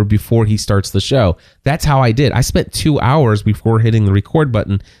going to cover before he starts the show. That's how I did. I spent 2 hours before hitting the record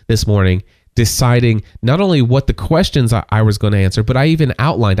button this morning deciding not only what the questions I was going to answer, but I even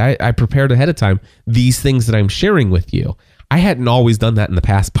outlined, I prepared ahead of time these things that I'm sharing with you. I hadn't always done that in the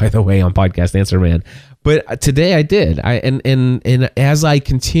past, by the way, on Podcast Answer Man, but today I did. And as I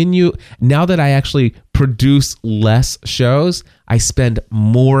continue, now that I actually produce less shows, I spend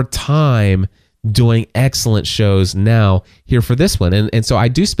more time doing excellent shows now here for this one. And so I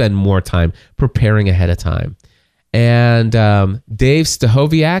do spend more time preparing ahead of time. And Dave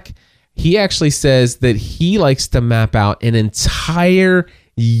Stahoviak, he actually says that he likes to map out an entire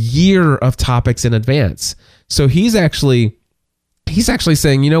year of topics in advance. So he's actually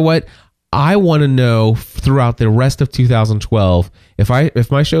saying, you know what? I want to know throughout the rest of 2012,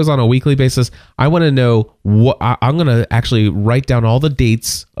 if my show's on a weekly basis, I want to know what I'm going to actually write down all the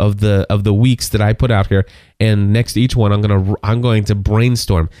dates of the weeks that I put out here, and next to each one, I'm going to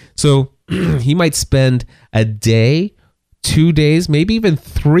brainstorm. So he might spend a day, 2 days, maybe even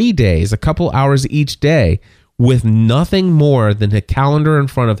 3 days, a couple hours each day with nothing more than a calendar in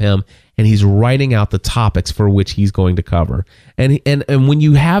front of him, and he's writing out the topics for which he's going to cover. And when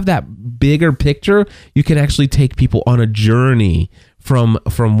you have that bigger picture, you can actually take people on a journey from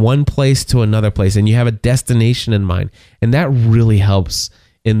one place to another place, and you have a destination in mind, and that really helps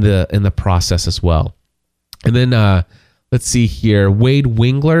in the process as well. And then let's see here. Wade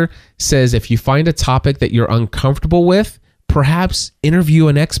Wingler says, if you find a topic that you're uncomfortable with, perhaps interview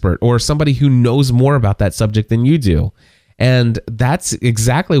an expert or somebody who knows more about that subject than you do. And that's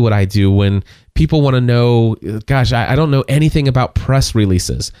exactly what I do when people want to know, gosh, I don't know anything about press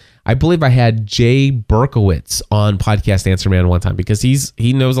releases. I believe I had Jay Berkowitz on Podcast Answer Man one time because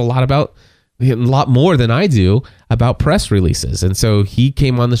he knows a lot more than I do about press releases. And so he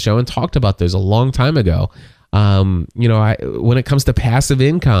came on the show and talked about those a long time ago. When it comes to passive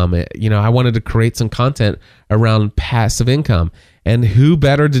income, I wanted to create some content around passive income. And who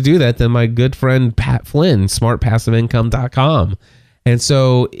better to do that than my good friend Pat Flynn, smartpassiveincome.com. And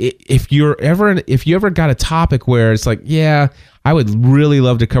so if you ever got a topic where it's like, yeah, I would really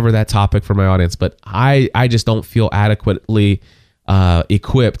love to cover that topic for my audience, but I just don't feel adequately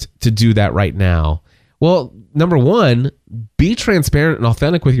equipped to do that right now? Well, number one, be transparent and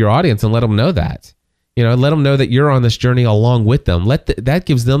authentic with your audience and let them know that. Let them know that you're on this journey along with them. That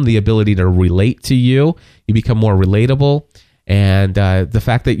gives them the ability to relate to you. You become more relatable. And the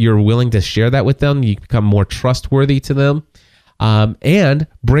fact that you're willing to share that with them, you become more trustworthy to them. And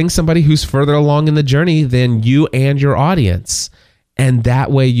bring somebody who's further along in the journey than you and your audience. And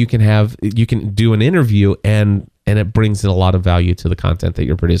that way you can do an interview and it brings in a lot of value to the content that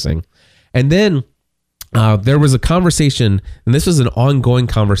you're producing. And then there was a conversation, and this was an ongoing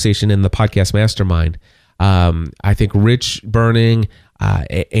conversation in the Podcast Mastermind. I think Rich Burning,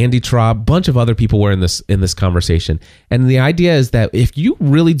 Andy Traub, a bunch of other people were in this conversation. And the idea is that if you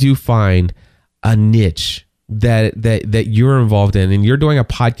really do find a niche that you're involved in, and you're doing a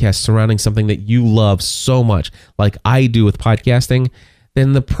podcast surrounding something that you love so much, like I do with podcasting,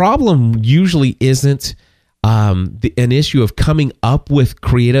 then the problem usually isn't an issue of coming up with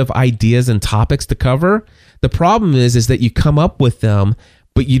creative ideas and topics to cover. The problem is that you come up with them,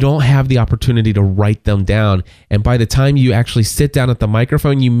 but you don't have the opportunity to write them down. And by the time you actually sit down at the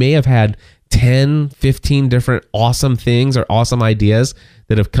microphone, you may have had 10, 15 different awesome things or awesome ideas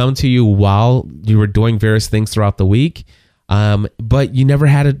that have come to you while you were doing various things throughout the week. But you never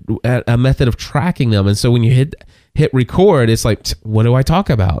had a method of tracking them. And so when you hit record, it's like, what do I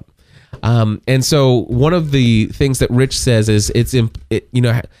talk about? And so one of the things that Rich says is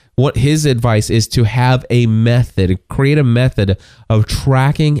what his advice is to have a method, create a method of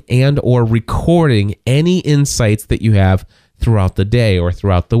tracking and or recording any insights that you have throughout the day or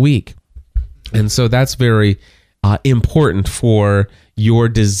throughout the week. And so that's very important for your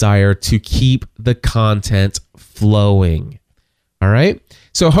desire to keep the content flowing. All right.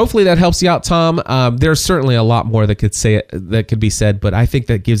 So hopefully that helps you out, Tom. There's certainly a lot more that could be said, but I think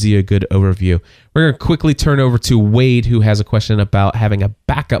that gives you a good overview. We're going to quickly turn over to Wade, who has a question about having a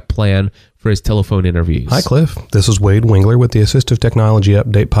backup plan for his telephone interviews. Hi, Cliff. This is Wade Wingler with the Assistive Technology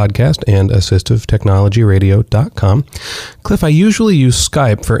Update Podcast and AssistiveTechnologyRadio.com. Cliff, I usually use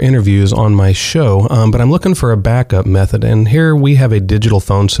Skype for interviews on my show, but I'm looking for a backup method, and here we have a digital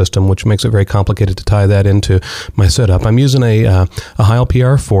phone system, which makes it very complicated to tie that into my setup. I'm using a Heil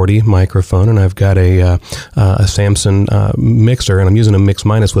PR40 microphone, and I've got a Samson mixer, and I'm using a Mix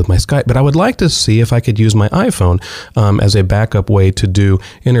Minus with my Skype, but I would like to see if I could use my iPhone as a backup way to do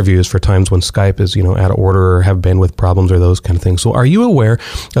interviews for times when Skype is, out of order or have bandwidth problems or those kind of things. So are you aware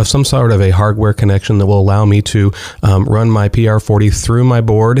of some sort of a hardware connection that will allow me to run my PR40 through my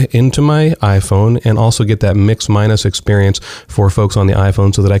board into my iPhone and also get that Mix Minus experience for folks on the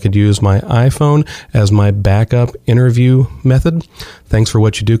iPhone so that I could use my iPhone as my backup interview method? Thanks for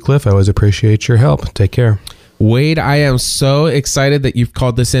what you do, Cliff. I always appreciate your help. Take care. Wade, I am so excited that you've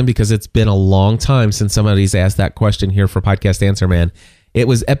called this in because it's been a long time since somebody's asked that question here for Podcast Answer Man. It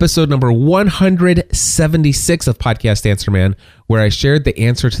was episode number 176 of Podcast Answer Man, where I shared the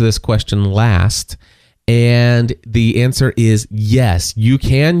answer to this question last. And the answer is yes, you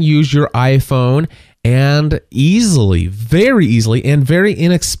can use your iPhone and easily, very easily, and very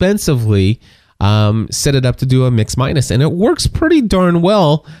inexpensively set it up to do a Mix Minus. And it works pretty darn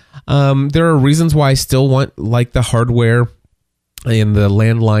well. There are reasons why I still want the hardware and the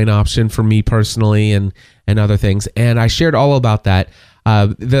landline option for me personally and other things. And I shared all about that.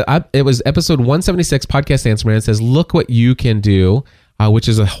 It was episode 176, Podcast Answer Man. It says, look what you can do, which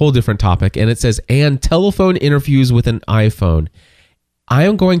is a whole different topic. And it says, and telephone interviews with an iPhone. I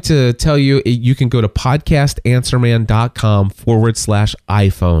am going to tell you, you can go to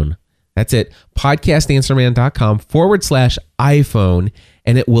podcastanswerman.com/iPhone. That's it. podcastanswerman.com/iPhone.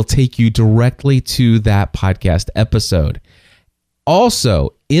 And it will take you directly to that podcast episode.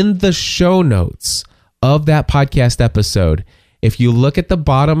 Also, in the show notes of that podcast episode, if you look at the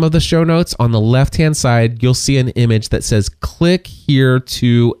bottom of the show notes on the left-hand side, you'll see an image that says click here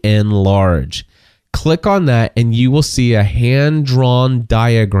to enlarge. Click on that and you will see a hand-drawn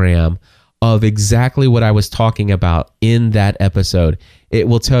diagram of exactly what I was talking about in that episode. It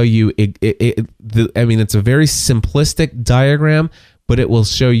will tell you, it's a very simplistic diagram, but it will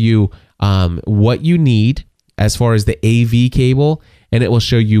show you what you need as far as the AV cable, and it will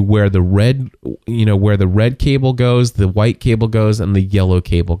show you where the red cable goes, the white cable goes, and the yellow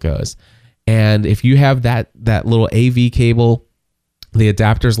cable goes. And if you have that little AV cable, the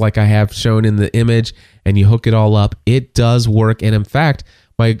adapters like I have shown in the image, and you hook it all up, it does work. And in fact,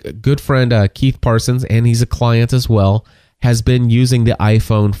 my good friend Keith Parsons, and he's a client as well, has been using the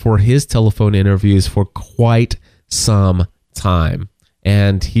iPhone for his telephone interviews for quite some time.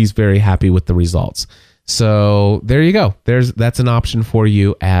 And he's very happy with the results. So there you go. That's an option for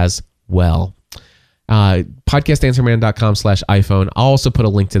you as well. podcastanswerman.com/iPhone. I'll also put a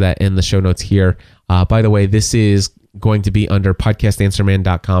link to that in the show notes here. By the way, this is going to be under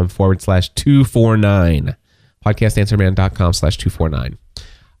podcastanswerman.com/249. podcastanswerman.com/249.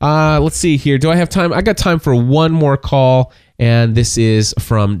 Let's see here. Do I have time? I got time for one more call, and this is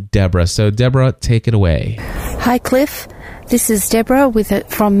from Deborah. So, Deborah, take it away. Hi, Cliff. This is Deborah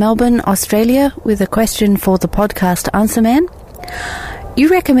from Melbourne, Australia, with a question for the podcast Answer Man. You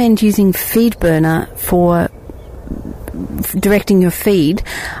recommend using FeedBurner for directing your feed.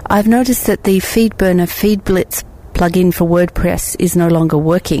 I've noticed that the FeedBurner FeedBlitz plugin for WordPress is no longer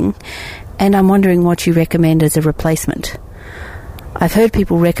working, and I'm wondering what you recommend as a replacement. I've heard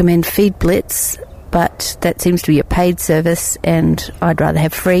people recommend FeedBlitz, but that seems to be a paid service, and I'd rather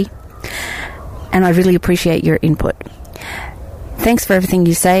have free. And I really appreciate your input. Thanks for everything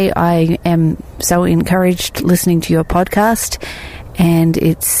you say. I am so encouraged listening to your podcast, and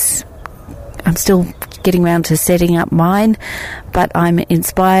I'm still getting around to setting up mine, but I'm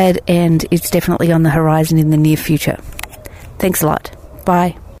inspired, and it's definitely on the horizon in the near future. Thanks a lot.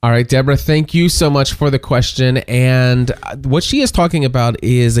 Bye. All right, Deborah, thank you so much for the question. And what she is talking about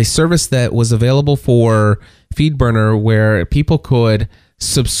is a service that was available for FeedBurner where people could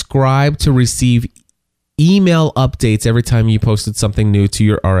subscribe to receive email updates every time you posted something new to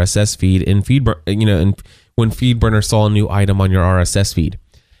your RSS feed in FeedBurner, and when FeedBurner saw a new item on your RSS feed.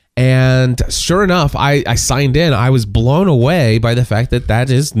 And sure enough, I signed in. I was blown away by the fact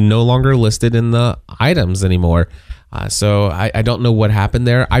that is no longer listed in the items anymore. So I don't know what happened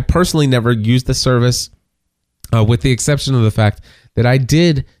there. I personally never used the service, with the exception of the fact that I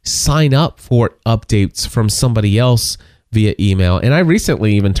did sign up for updates from somebody else via email, and I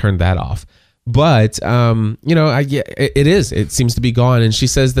recently even turned that off. But it seems to be gone. And she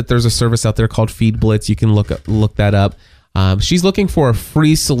says that there's a service out there called FeedBlitz. You can look that up. She's looking for a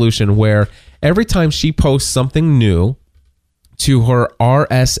free solution where every time she posts something new to her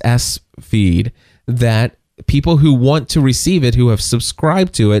RSS feed, that people who want to receive it, who have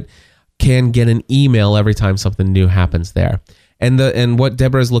subscribed to it, can get an email every time something new happens there. And what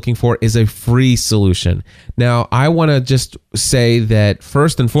Deborah is looking for is a free solution. Now, I want to just say that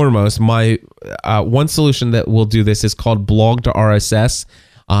first and foremost, my one solution that will do this is called Blog to RSS,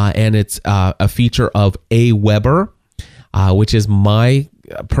 and it's a feature of Aweber, which is my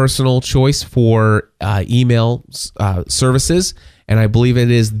personal choice for email services. And I believe it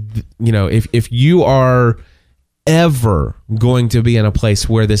is, if you are ever going to be in a place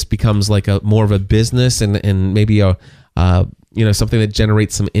where this becomes like a more of a business and maybe something that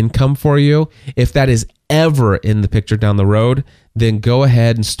generates some income for you, if that is ever in the picture down the road, then go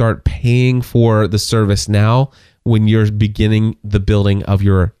ahead and start paying for the service now when you're beginning the building of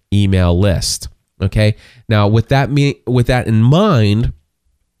your email list. Okay. Now, with that in mind,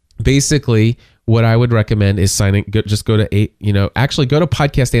 basically what I would recommend is just go to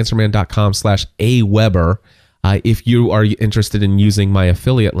podcastanswerman.com/Aweber. If you are interested in using my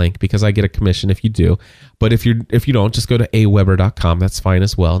affiliate link, because I get a commission if you do. But if you don't, just go to aweber.com. That's fine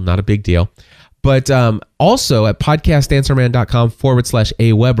as well. Not a big deal. But also at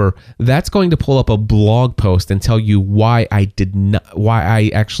podcastanswerman.com/Aweber, that's going to pull up a blog post and tell you why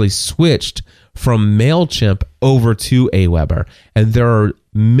I actually switched from MailChimp over to Aweber. And there are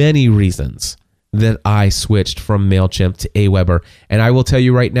many reasons that I switched from MailChimp to Aweber. And I will tell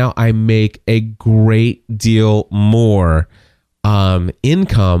you right now, I make a great deal more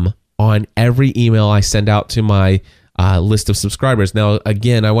income on every email I send out to my list of subscribers. Now,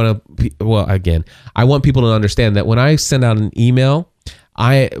 again, I want people to understand that when I send out an email,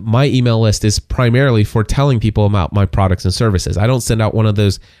 my email list is primarily for telling people about my products and services. I don't send out one of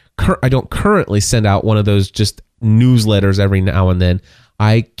those. I don't currently send out one of those just newsletters every now and then.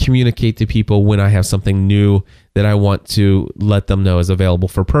 I communicate to people when I have something new that I want to let them know is available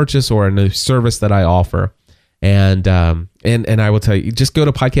for purchase or a new service that I offer. And I will tell you, just go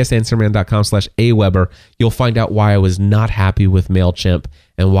to podcastanswerman.com/Aweber. You'll find out why I was not happy with MailChimp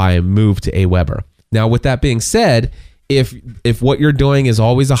and why I moved to Aweber. Now, with that being said, if what you're doing is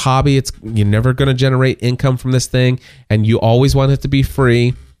always a hobby, you're never going to generate income from this thing, and you always want it to be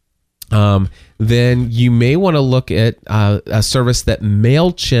free, then you may want to look at a service that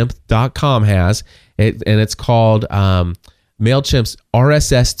MailChimp.com has, and it's called MailChimp's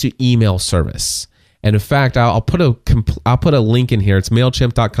RSS to email service. And in fact, I'll put a link in here. It's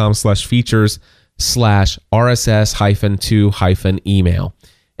MailChimp.com/features/RSS-to-email.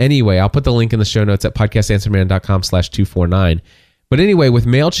 Anyway, I'll put the link in the show notes at podcastanswerman.com/249. But anyway, with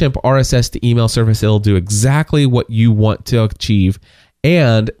MailChimp RSS to email service, it'll do exactly what you want to achieve.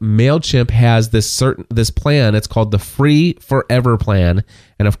 And MailChimp has this plan. It's called the Free Forever plan.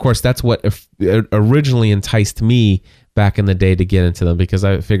 And of course, that's what originally enticed me back in the day to get into them, because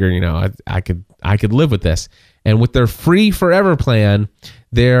I figured, I could live with this. And with their Free Forever plan,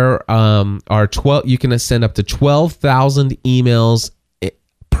 there are 12. You can send up to 12,000 emails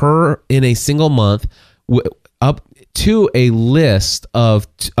in a single month, up to a list of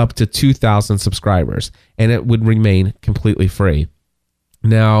up to 2,000 subscribers, and it would remain completely free.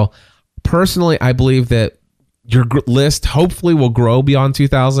 Now, personally, I believe that your list hopefully will grow beyond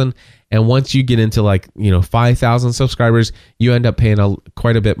 2,000. And once you get into 5,000 subscribers, you end up paying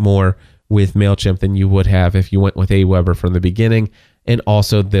quite a bit more with MailChimp than you would have if you went with Aweber from the beginning. And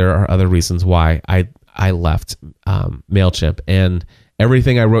also, there are other reasons why I left MailChimp. And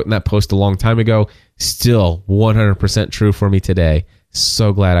everything I wrote in that post a long time ago, still 100% true for me today.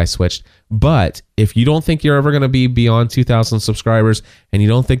 So glad I switched. But if you don't think you're ever going to be beyond 2,000 subscribers, and you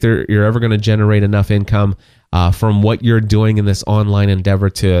don't think you're ever going to generate enough income from what you're doing in this online endeavor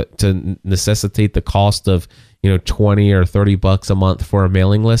to necessitate the cost of $20 or $30 a month for a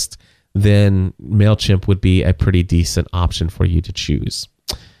mailing list, then MailChimp would be a pretty decent option for you to choose.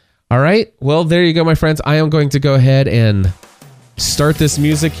 All right. Well, there you go, my friends. I am going to go ahead and start this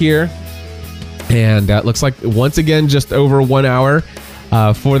music here. And it looks like, once again, just over 1 hour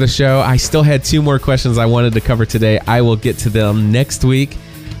for the show. I still had 2 more questions I wanted to cover today. I will get to them next week.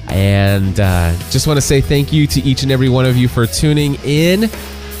 And just want to say thank you to each and every one of you for tuning in.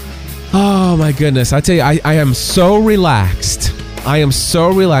 Oh, my goodness. I tell you, I am so relaxed. I am so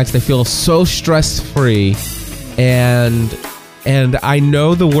relaxed. I feel so stress-free. And I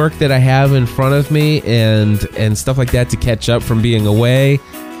know the work that I have in front of me and stuff like that to catch up from being away.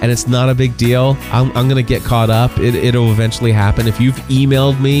 And it's not a big deal. I'm going to get caught up. It'll eventually happen. If you've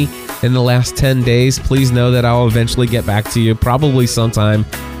emailed me in the last 10 days, please know that I'll eventually get back to you, probably sometime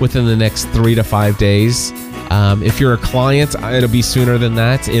within the next 3 to 5 days. If you're a client, it'll be sooner than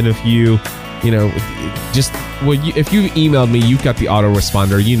that. And if if you emailed me, you've got the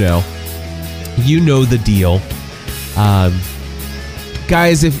autoresponder, you know the deal.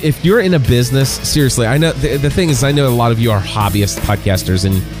 Guys, if you're in a business, seriously, I know the thing is, I know a lot of you are hobbyist podcasters,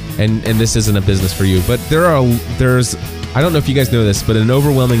 and this isn't a business for you. But there's I don't know if you guys know this, but an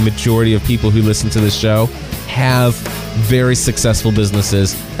overwhelming majority of people who listen to this show have very successful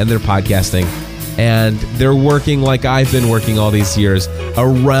businesses, and they're podcasting, and they're working like I've been working all these years,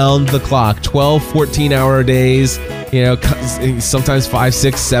 around the clock, 12, 14-hour days, sometimes 5,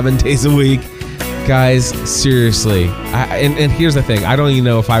 6, 7 days a week. Guys, seriously, and here's the thing, I don't even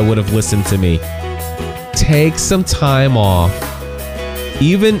know if I would have listened to me. Take some time off,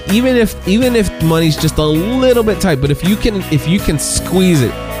 even if money's just a little bit tight. But if you can squeeze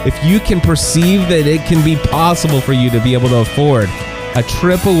it, if you can perceive that it can be possible for you to be able to afford a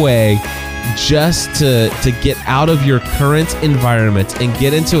trip away, just to get out of your current environment and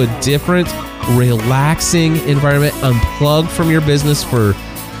get into a different, relaxing environment, unplug from your business for,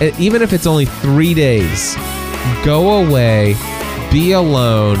 even if it's only 3 days, go away, be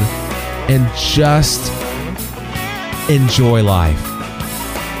alone, and just enjoy life.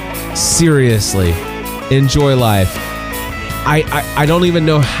 Seriously, enjoy life. I don't even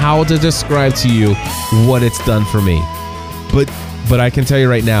know how to describe to you what it's done for me, but I can tell you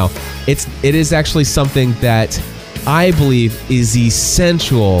right now, it is actually something that I believe is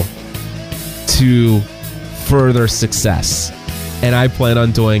essential to further success. And I plan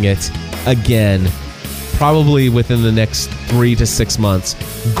on doing it again, probably within the next 3 to 6 months,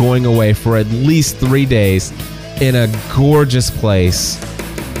 going away for at least 3 days in a gorgeous place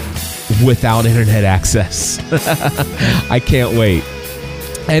without internet access. I can't wait.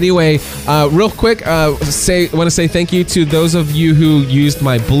 Anyway, real quick, I want to say thank you to those of you who used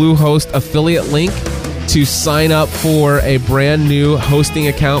my Bluehost affiliate link to sign up for a brand new hosting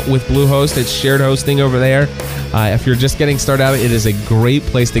account with Bluehost. It's shared hosting over there. If you're just getting started out, it is a great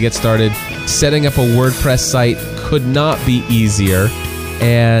place to get started. Setting up a WordPress site could not be easier.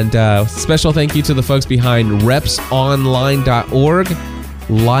 And special thank you to the folks behind repsonline.org,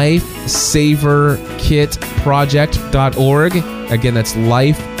 lifesaverkitproject.org. Again, that's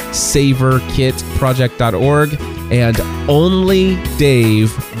lifesaverkitproject.org, and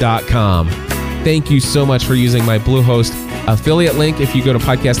onlydave.com. Thank you so much for using my Bluehost affiliate link. If you go to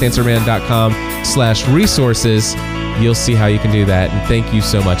podcastanswerman.com/resources, you'll see how you can do that. And thank you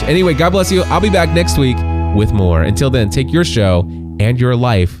so much. Anyway, God bless you. I'll be back next week with more. Until then, take your show and your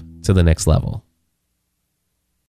life to the next level.